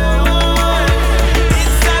alone.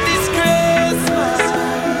 It's a disgrace, man.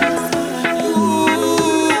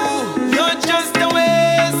 You're just a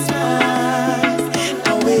waste man,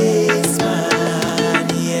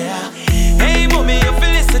 yeah.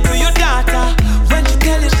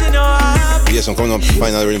 coming up,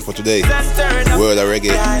 final rhythm for today. World of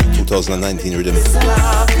Reggae 2019 rhythm.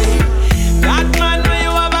 That man where you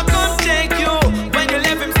ever come take you, when you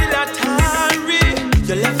left him still a tarry.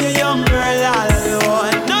 You left your young girl all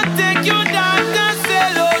alone. Not take you down and say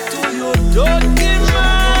hello to you dirty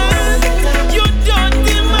man. You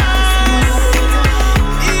dirty man.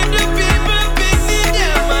 If the people pity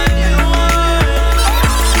them and you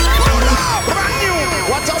brand new.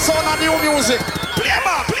 What a sound of new music. Play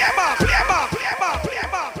back, play back, play back, play back, play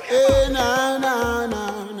back. Hey, na na na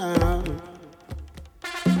na.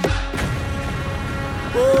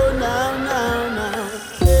 Oh, na na na.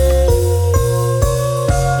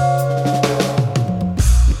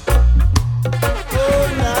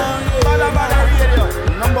 Badda Radio,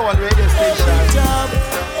 number one radio station.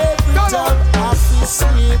 Every job, I feel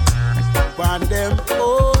sweet. Find them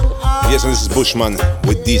own. Yes, and this is Bushman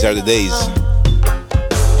with These Are the Days.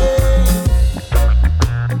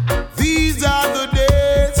 These are the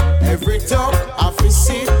days. Every top, I feel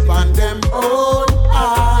sit. Find them own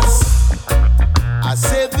ass. I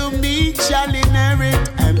said the meek shall inherit,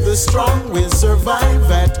 and the strong will survive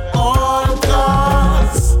at all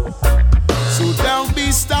costs. So don't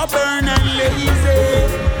be stubborn and lazy.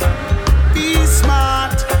 Be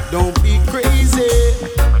smart, don't be crazy.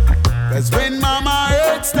 Cause when mama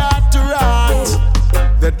earth start to rot,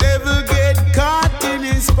 the devil get caught in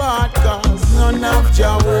his spot. Cause none of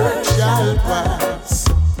your word shall pass.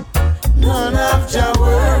 None of your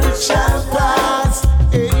word shall pass.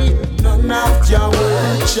 Hey, none of your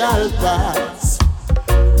word shall pass.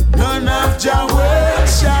 None of your word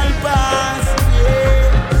shall pass.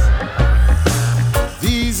 Yes.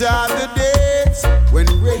 These are the days when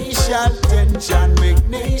racial tension make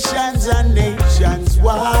nations and nations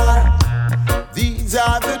war. These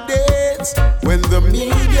are the days when the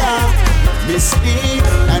media mislead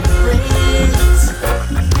and praise.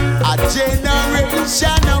 A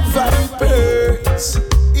generation of vipers.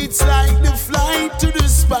 It's like the flight to the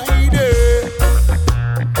spider,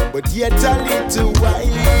 but yet a little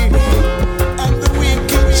while, and the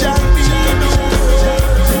wicked shall be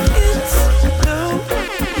It's no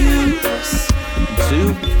use to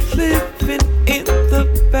living in the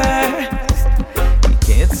past. You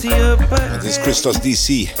can't see up And this is Christos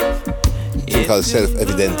DC. It's called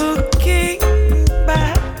Self-Evident. looking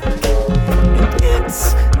back.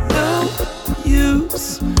 It's no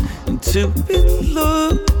use to be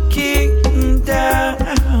looking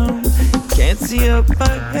down. Can't see up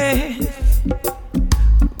ahead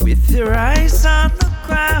with your eyes on the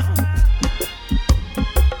ground.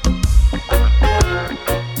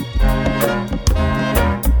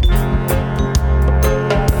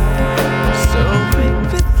 So we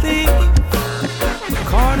believe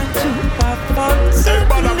according to our thoughts and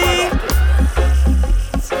needs.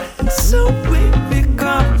 So we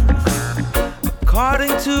become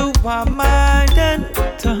according to our mind and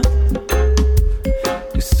tongue.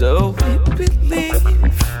 So we believe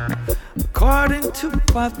according to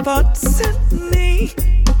our thoughts and needs.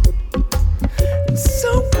 So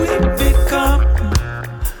we become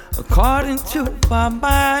according to our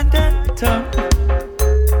mind and tongue.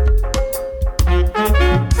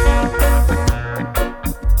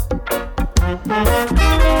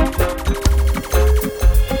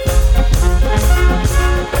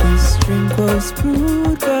 This drink was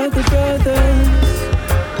brewed by the brothers.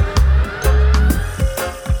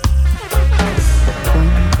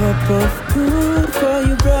 One cup of good for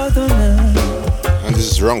your brother man. And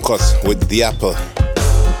this is Roncos with The Apple.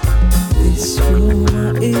 This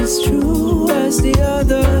rumor is true as the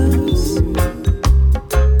others.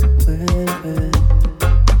 Well,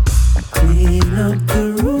 clean up the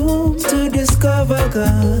room to discover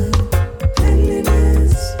God.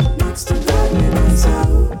 Cleanliness next to godliness.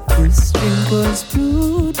 This drink was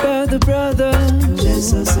brewed by the brothers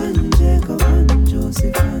Jesus and Jacob and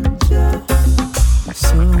Joseph and Jah.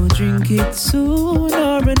 So drink it soon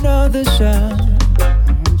or another shot.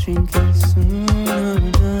 Drink it soon or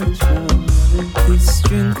another shot. This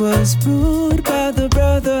drink was brewed by the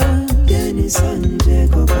brothers Dennis and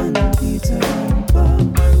Jacob and Peter and Paul.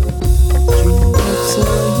 Drink up so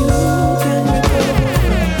you can recover.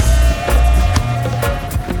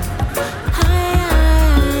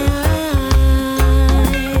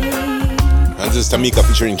 And this is Tamika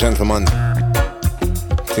featuring Gentleman.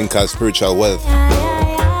 Thing called Spiritual Wealth.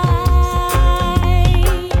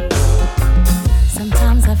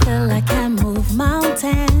 Sometimes I feel like I move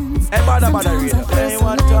mountains. Badda Sometimes I Radio. feel so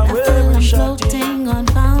light, I feel I'm floating on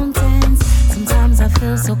fountains. Sometimes I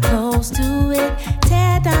feel so close to it.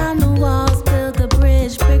 Tear down the walls, build the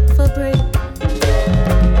bridge, brick for brick.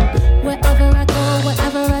 Wherever I go,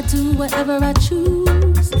 whatever I do, whatever I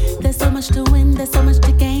choose, there's so much to win.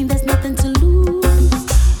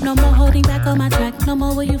 come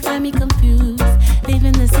over, you find me confused.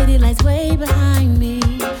 Leaving the city lights way behind me.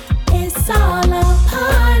 It's all a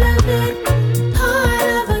part of it, part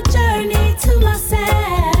of a journey to myself.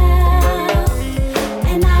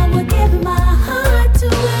 And I would give my heart to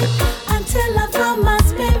it until I found my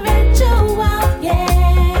spiritual wealth,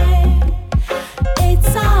 yeah.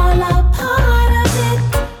 It's all a part of it,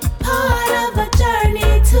 part of a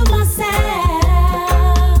journey to myself.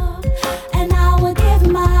 And I would give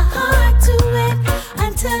my heart to it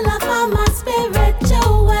until I found my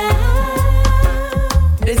spiritual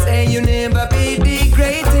wealth. They say you never be the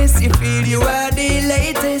greatest, you feel you are the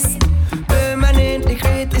latest. Permanently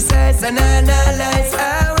criticized and analyzed,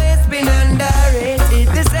 always been underrated.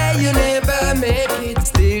 They say you never make it,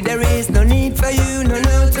 still there is no need for you, no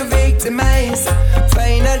to victimize.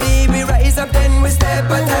 Finally we rise up, then we step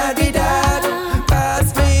out of the dark.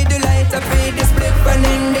 Pass me the light, I feel the split one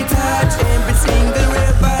in the touch. Every single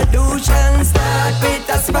revolution start with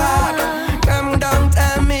a spark. Come down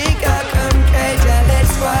to make a come cage,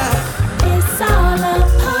 let's walk. It's all a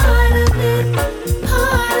part of it,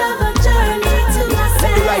 part of a journey to myself.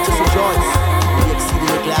 Let the righteous rejoice. Be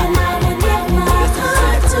exceedingly glad. And I would give my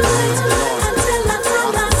heart to it until I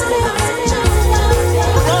found my spiritual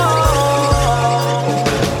wealth.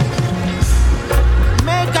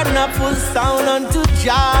 Make an awful sound unto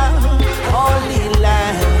Jah, holy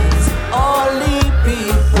lands, holy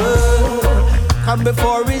people. Come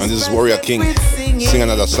before His And this is Warrior King. Sing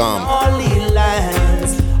another psalm. Holy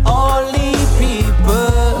lands, holy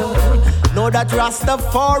people. Know that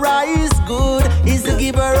Rastafari is good, is the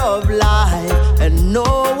giver of life, and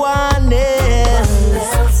no one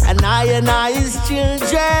else. And I, His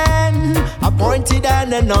children, appointed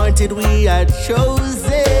and anointed, we are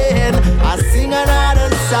chosen. I sing another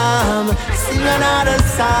psalm, sing another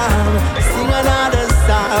psalm, sing another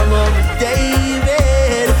psalm of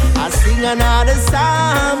David. I sing another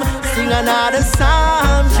psalm, sing another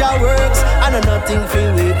psalm. Jah works and nothing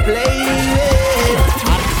for we play with.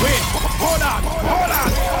 Wait, hold on.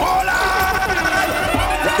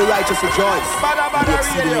 Let the righteous rejoice. Be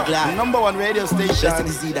exceedingly glad. Number one radio station. Blessed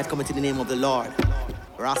is he that cometh in the name of the Lord.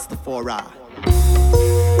 Rastafari.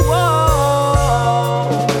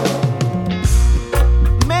 Whoa.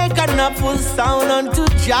 Make an awful sound unto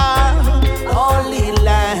Jah, holy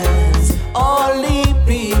lands, holy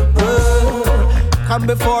people. Come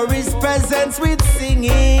before His presence with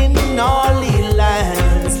singing, holy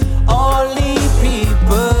lands, holy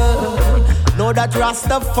people. Know that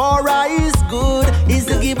Rastafari is good, is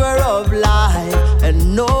the giver of life,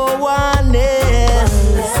 and no one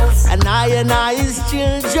else. And I, His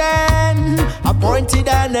children, appointed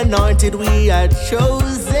and anointed, we are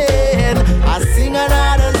chosen. I sing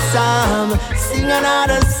another psalm, sing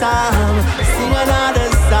another psalm, sing another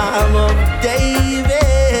psalm of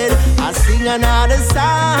David. I sing another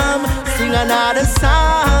psalm, sing another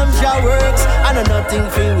psalm. Jah works and nothing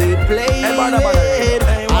for we play with.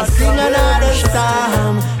 I sing another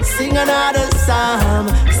psalm, sing another psalm,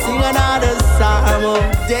 sing another psalm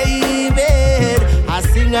of David. I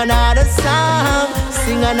sing another psalm,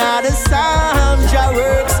 sing another psalm. Jah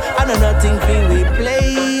works and nothing for we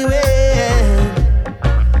play with.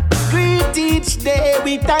 Greet each day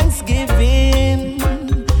with thanksgiving.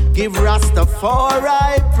 Give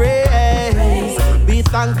Rastafari praise. Be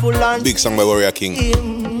thankful and big song by Warrior King.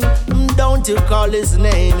 Him. Don't you call His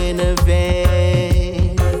name in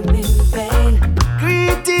vain.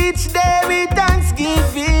 Greet each day with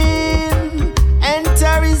thanksgiving.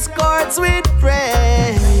 Enter His courts with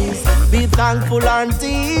praise. Be thankful unto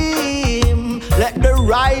Him. Let the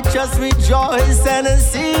righteous rejoice and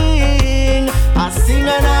sing. I sing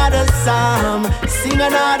another psalm, sing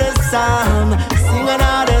another psalm, sing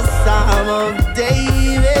another psalm of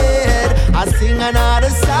David. I sing another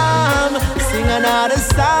psalm, sing another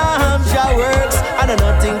psalm. Jah works and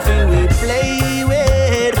nothing for we play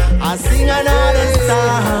with. I sing another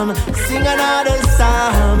psalm, sing another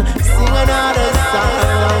psalm, sing another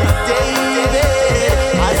psalm of David.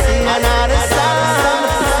 I sing another psalm,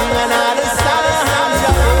 sing another psalm.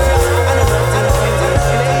 Jah works and nothing for we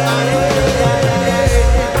play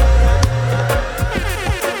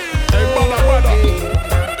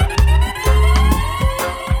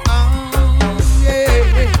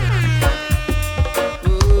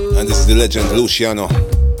And this is the legend Luciano.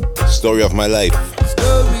 Story of my life.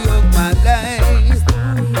 Story of my life.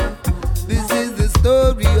 This is the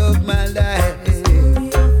story of my life.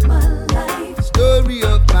 Story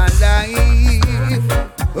of my life.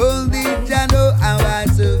 Only Jah know how I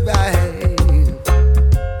survive.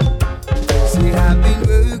 See, I've been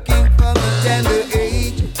working from a tender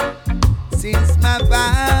age since my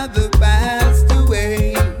father passed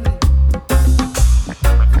away.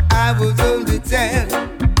 I was only 10.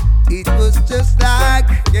 It was just like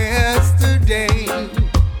yesterday.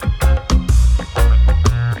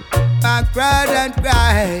 I cried and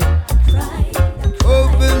cried,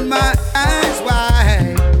 opened my eyes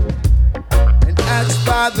wide, and asked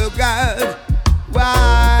Father God,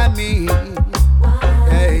 why me?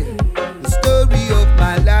 Hey, the story of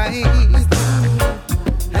my life,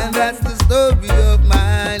 and that's the story of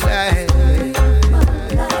my life.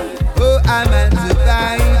 Oh, I'm at the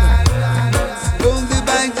vine, only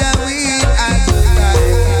by the weed I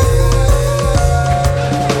survive.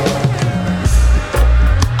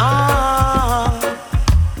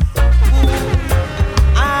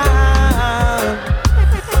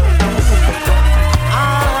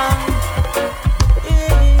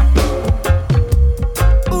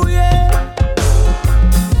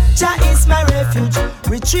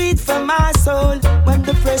 Retreat from my soul when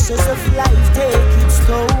the pressures of life take its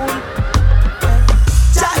toll.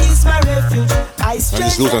 Jah is my refuge. And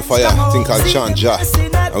this Luton Fire thing called Chant Jah.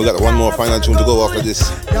 And we got one more final tune to go after this.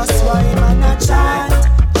 That's why man a chant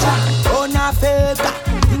Jah. On a filter,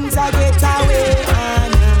 things a get away.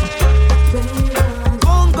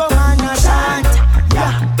 Bongo man a chant,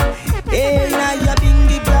 yeah. Hey, now you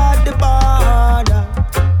bingy got the border.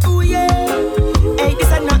 Ooh yeah. Hey,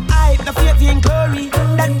 this a not hype, no faith in glory.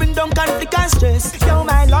 That bring down conflict and stress. Yo,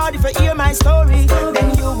 my Lord, if you hear my story,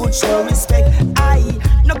 then you would show respect. I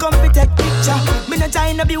no come to take picture. Me no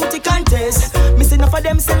join a beauty contest. Missing enough of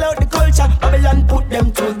them sell out the culture. Babylon put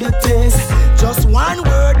them to the test. Just one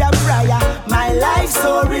word of prayer, my life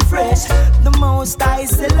so refreshed. The Most High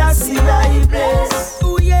Selassie I bless.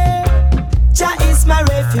 Ooh yeah. Jah is my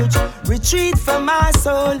refuge. Retreat from my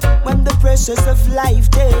soul when the pressures of life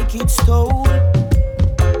take its toll.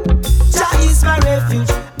 Jah is my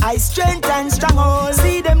refuge, I strength and stronghold.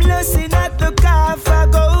 See them lusting at the calf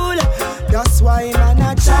of gold. That's why man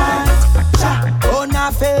a chant, Jah, on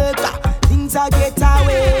a filter, things a get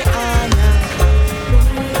away.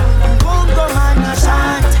 Bongo man a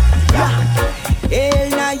chant, yeah. Hail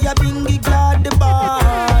now you bingy God the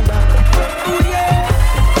border. Oh yeah,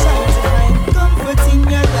 chant find comfort in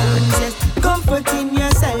your lungs, comfort in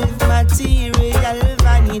yourself, material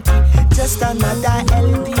vanity, just another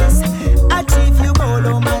LPS. Achieve your goal,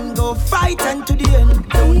 oh man, go fight unto the end.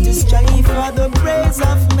 Don't just strive for the praise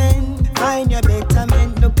of men. Find your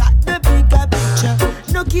betterment, look at the bigger picture.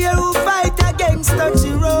 No care who fight against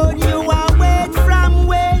touchy road, you are wait from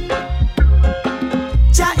when.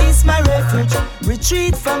 Jah is my refuge,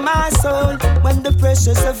 retreat from my soul when the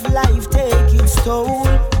pressures of life take its toll.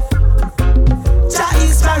 Jah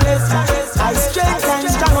is my refuge, I strength and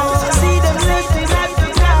stronghold. See them lifting at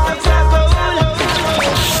the top of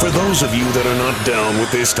For those of you that are not down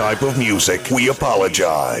with this type of music, we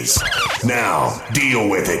apologize. Now, deal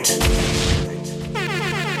with it.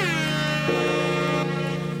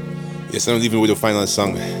 Yes, I'm leaving with the final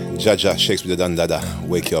song. Jaja, Shakespeare the Dada,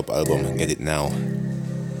 Wake You Up album. Get it now.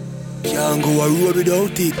 Can't go a road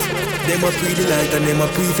without it. Them a pre the light and them a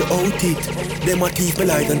pre for out it. Them a thief my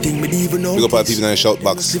light and think me even know. Big up our people in the shout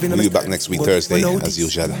box. We'll be back next week Thursday as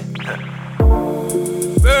usual.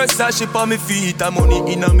 First I ship on me feet and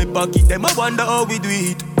money in my pocket. Them a wonder how we do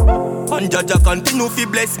it. And Jaja continue to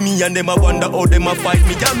bless me and them a wonder how them a fight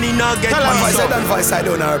me. Yeah, me not get my son. Tell voice I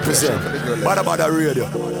don't represent. Badda radio.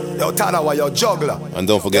 Yo, Talawa, yo, juggler. And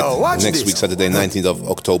don't forget, yo, next week, Saturday, 19th of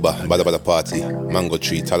October, Badda party, Mango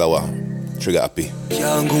Tree, Talawa, Trigger Happy.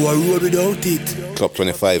 Can't go a road without it. Club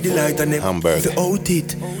 25, Hamburg. Out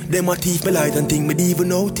it. Them a thief my light and think me even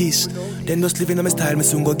notice. Them just living on my style, me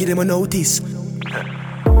soon go give them a notice.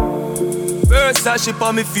 First I ship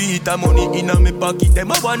on me feet and money in my pocket.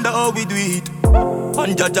 Them a wonder how we do it.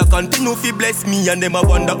 And Jaja continue to bless me and them a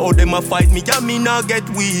wonder how them a fight me. Yeah, me not get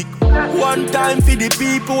weak. One time for the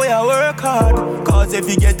people where I work hard. Cause if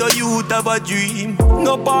you get a youth have a dream.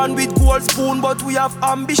 No born with gold spoon but we have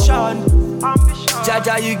ambition.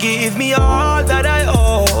 Jaja, you give me all that I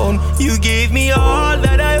own. You give me all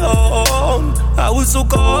that I own. I was so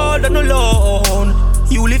cold and alone.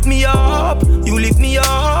 You lift me up,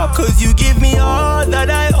 cause you give me all that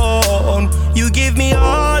I own. You give me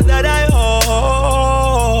all that I own.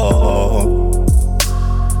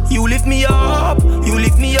 You lift me up.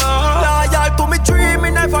 Loyal to me dream, me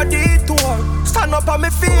never detour. Stand up on my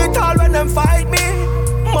feet all when them fight me.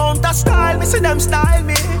 Mount a style, me see them style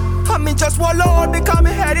me. And me just wall out because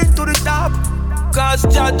me heading to the top. Cause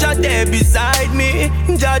Jaja there beside me,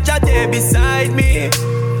 Jaja there beside me.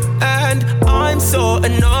 And I'm so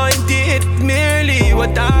anointed, merely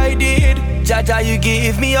what I did. Jaja, you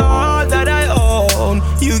give me all that I own.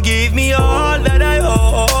 You give me all that I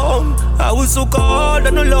own. I was so cold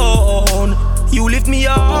and alone. You lift me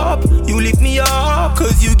up,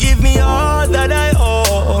 cause you give me all that I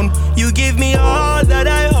own. You give me all that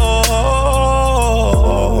I own.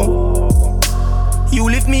 You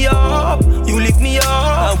lift me up,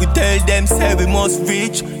 and we tell them, say we must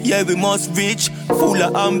reach, yeah we must reach. Full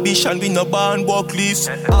of ambition, we no born walk leaves.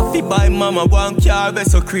 I feel buy mama one car, we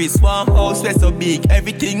so Chris, one house, we so big,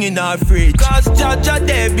 everything in our fridge. Cause Jaja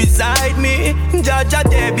there beside me, Jaja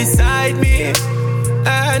there beside me.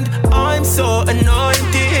 And I'm so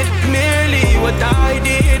anointed, merely what I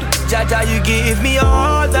did. Jaja, you give me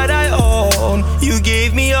all that I own. You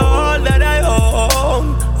gave me all that I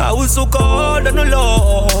own. I was so cold and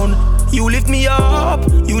alone. You lift me up,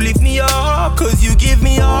 cause you give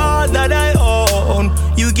me all that I own.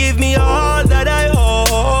 You give me all that I own.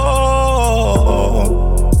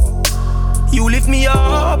 You lift me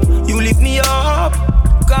up,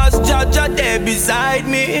 cause Jaja there beside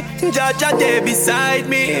me, Jaja there beside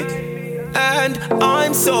me. And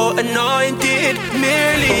I'm so anointed,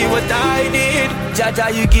 merely what I did. Jaja,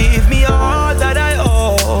 you give me all that I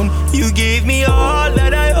own. You gave me all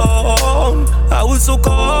that I own. I was so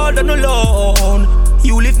cold and alone.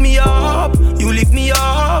 You lift me up,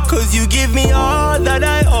 cause you give me all that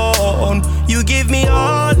I own. You give me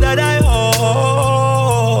all that I own.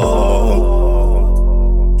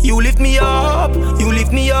 You lift me up.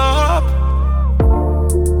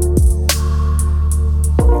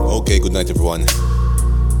 Okay, good night everyone.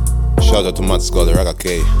 Shout out to Matt Skull, Raga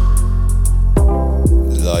K,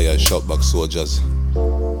 Liar, Shoutback Soldiers.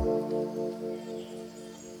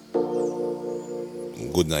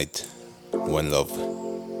 Good night. One love.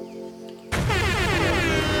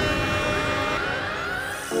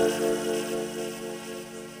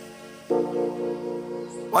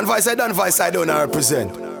 One voice I done, voice I don't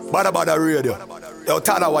represent. Badda radio. Yo,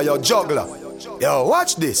 Talawa, yo, juggler. Yo,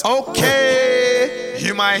 watch this. Okay,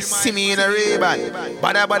 you might see me in a Ray-Ban.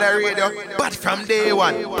 Badda radio, but from day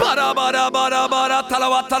one. Badda,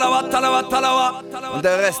 Talawa. Und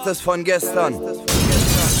der Rest ist von gestern.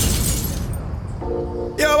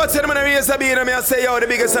 Yo, what's it, man? I say, yo, the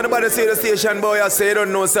biggest and the baddest radio station, boy. I say, you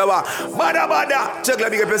don't know, so what? Badda. Check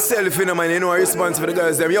like big up yourself, you know, man. You know, response for the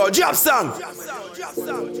girls, them. Yo, drop song.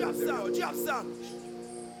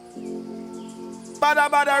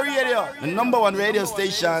 Badda radio, the #1 radio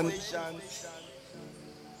station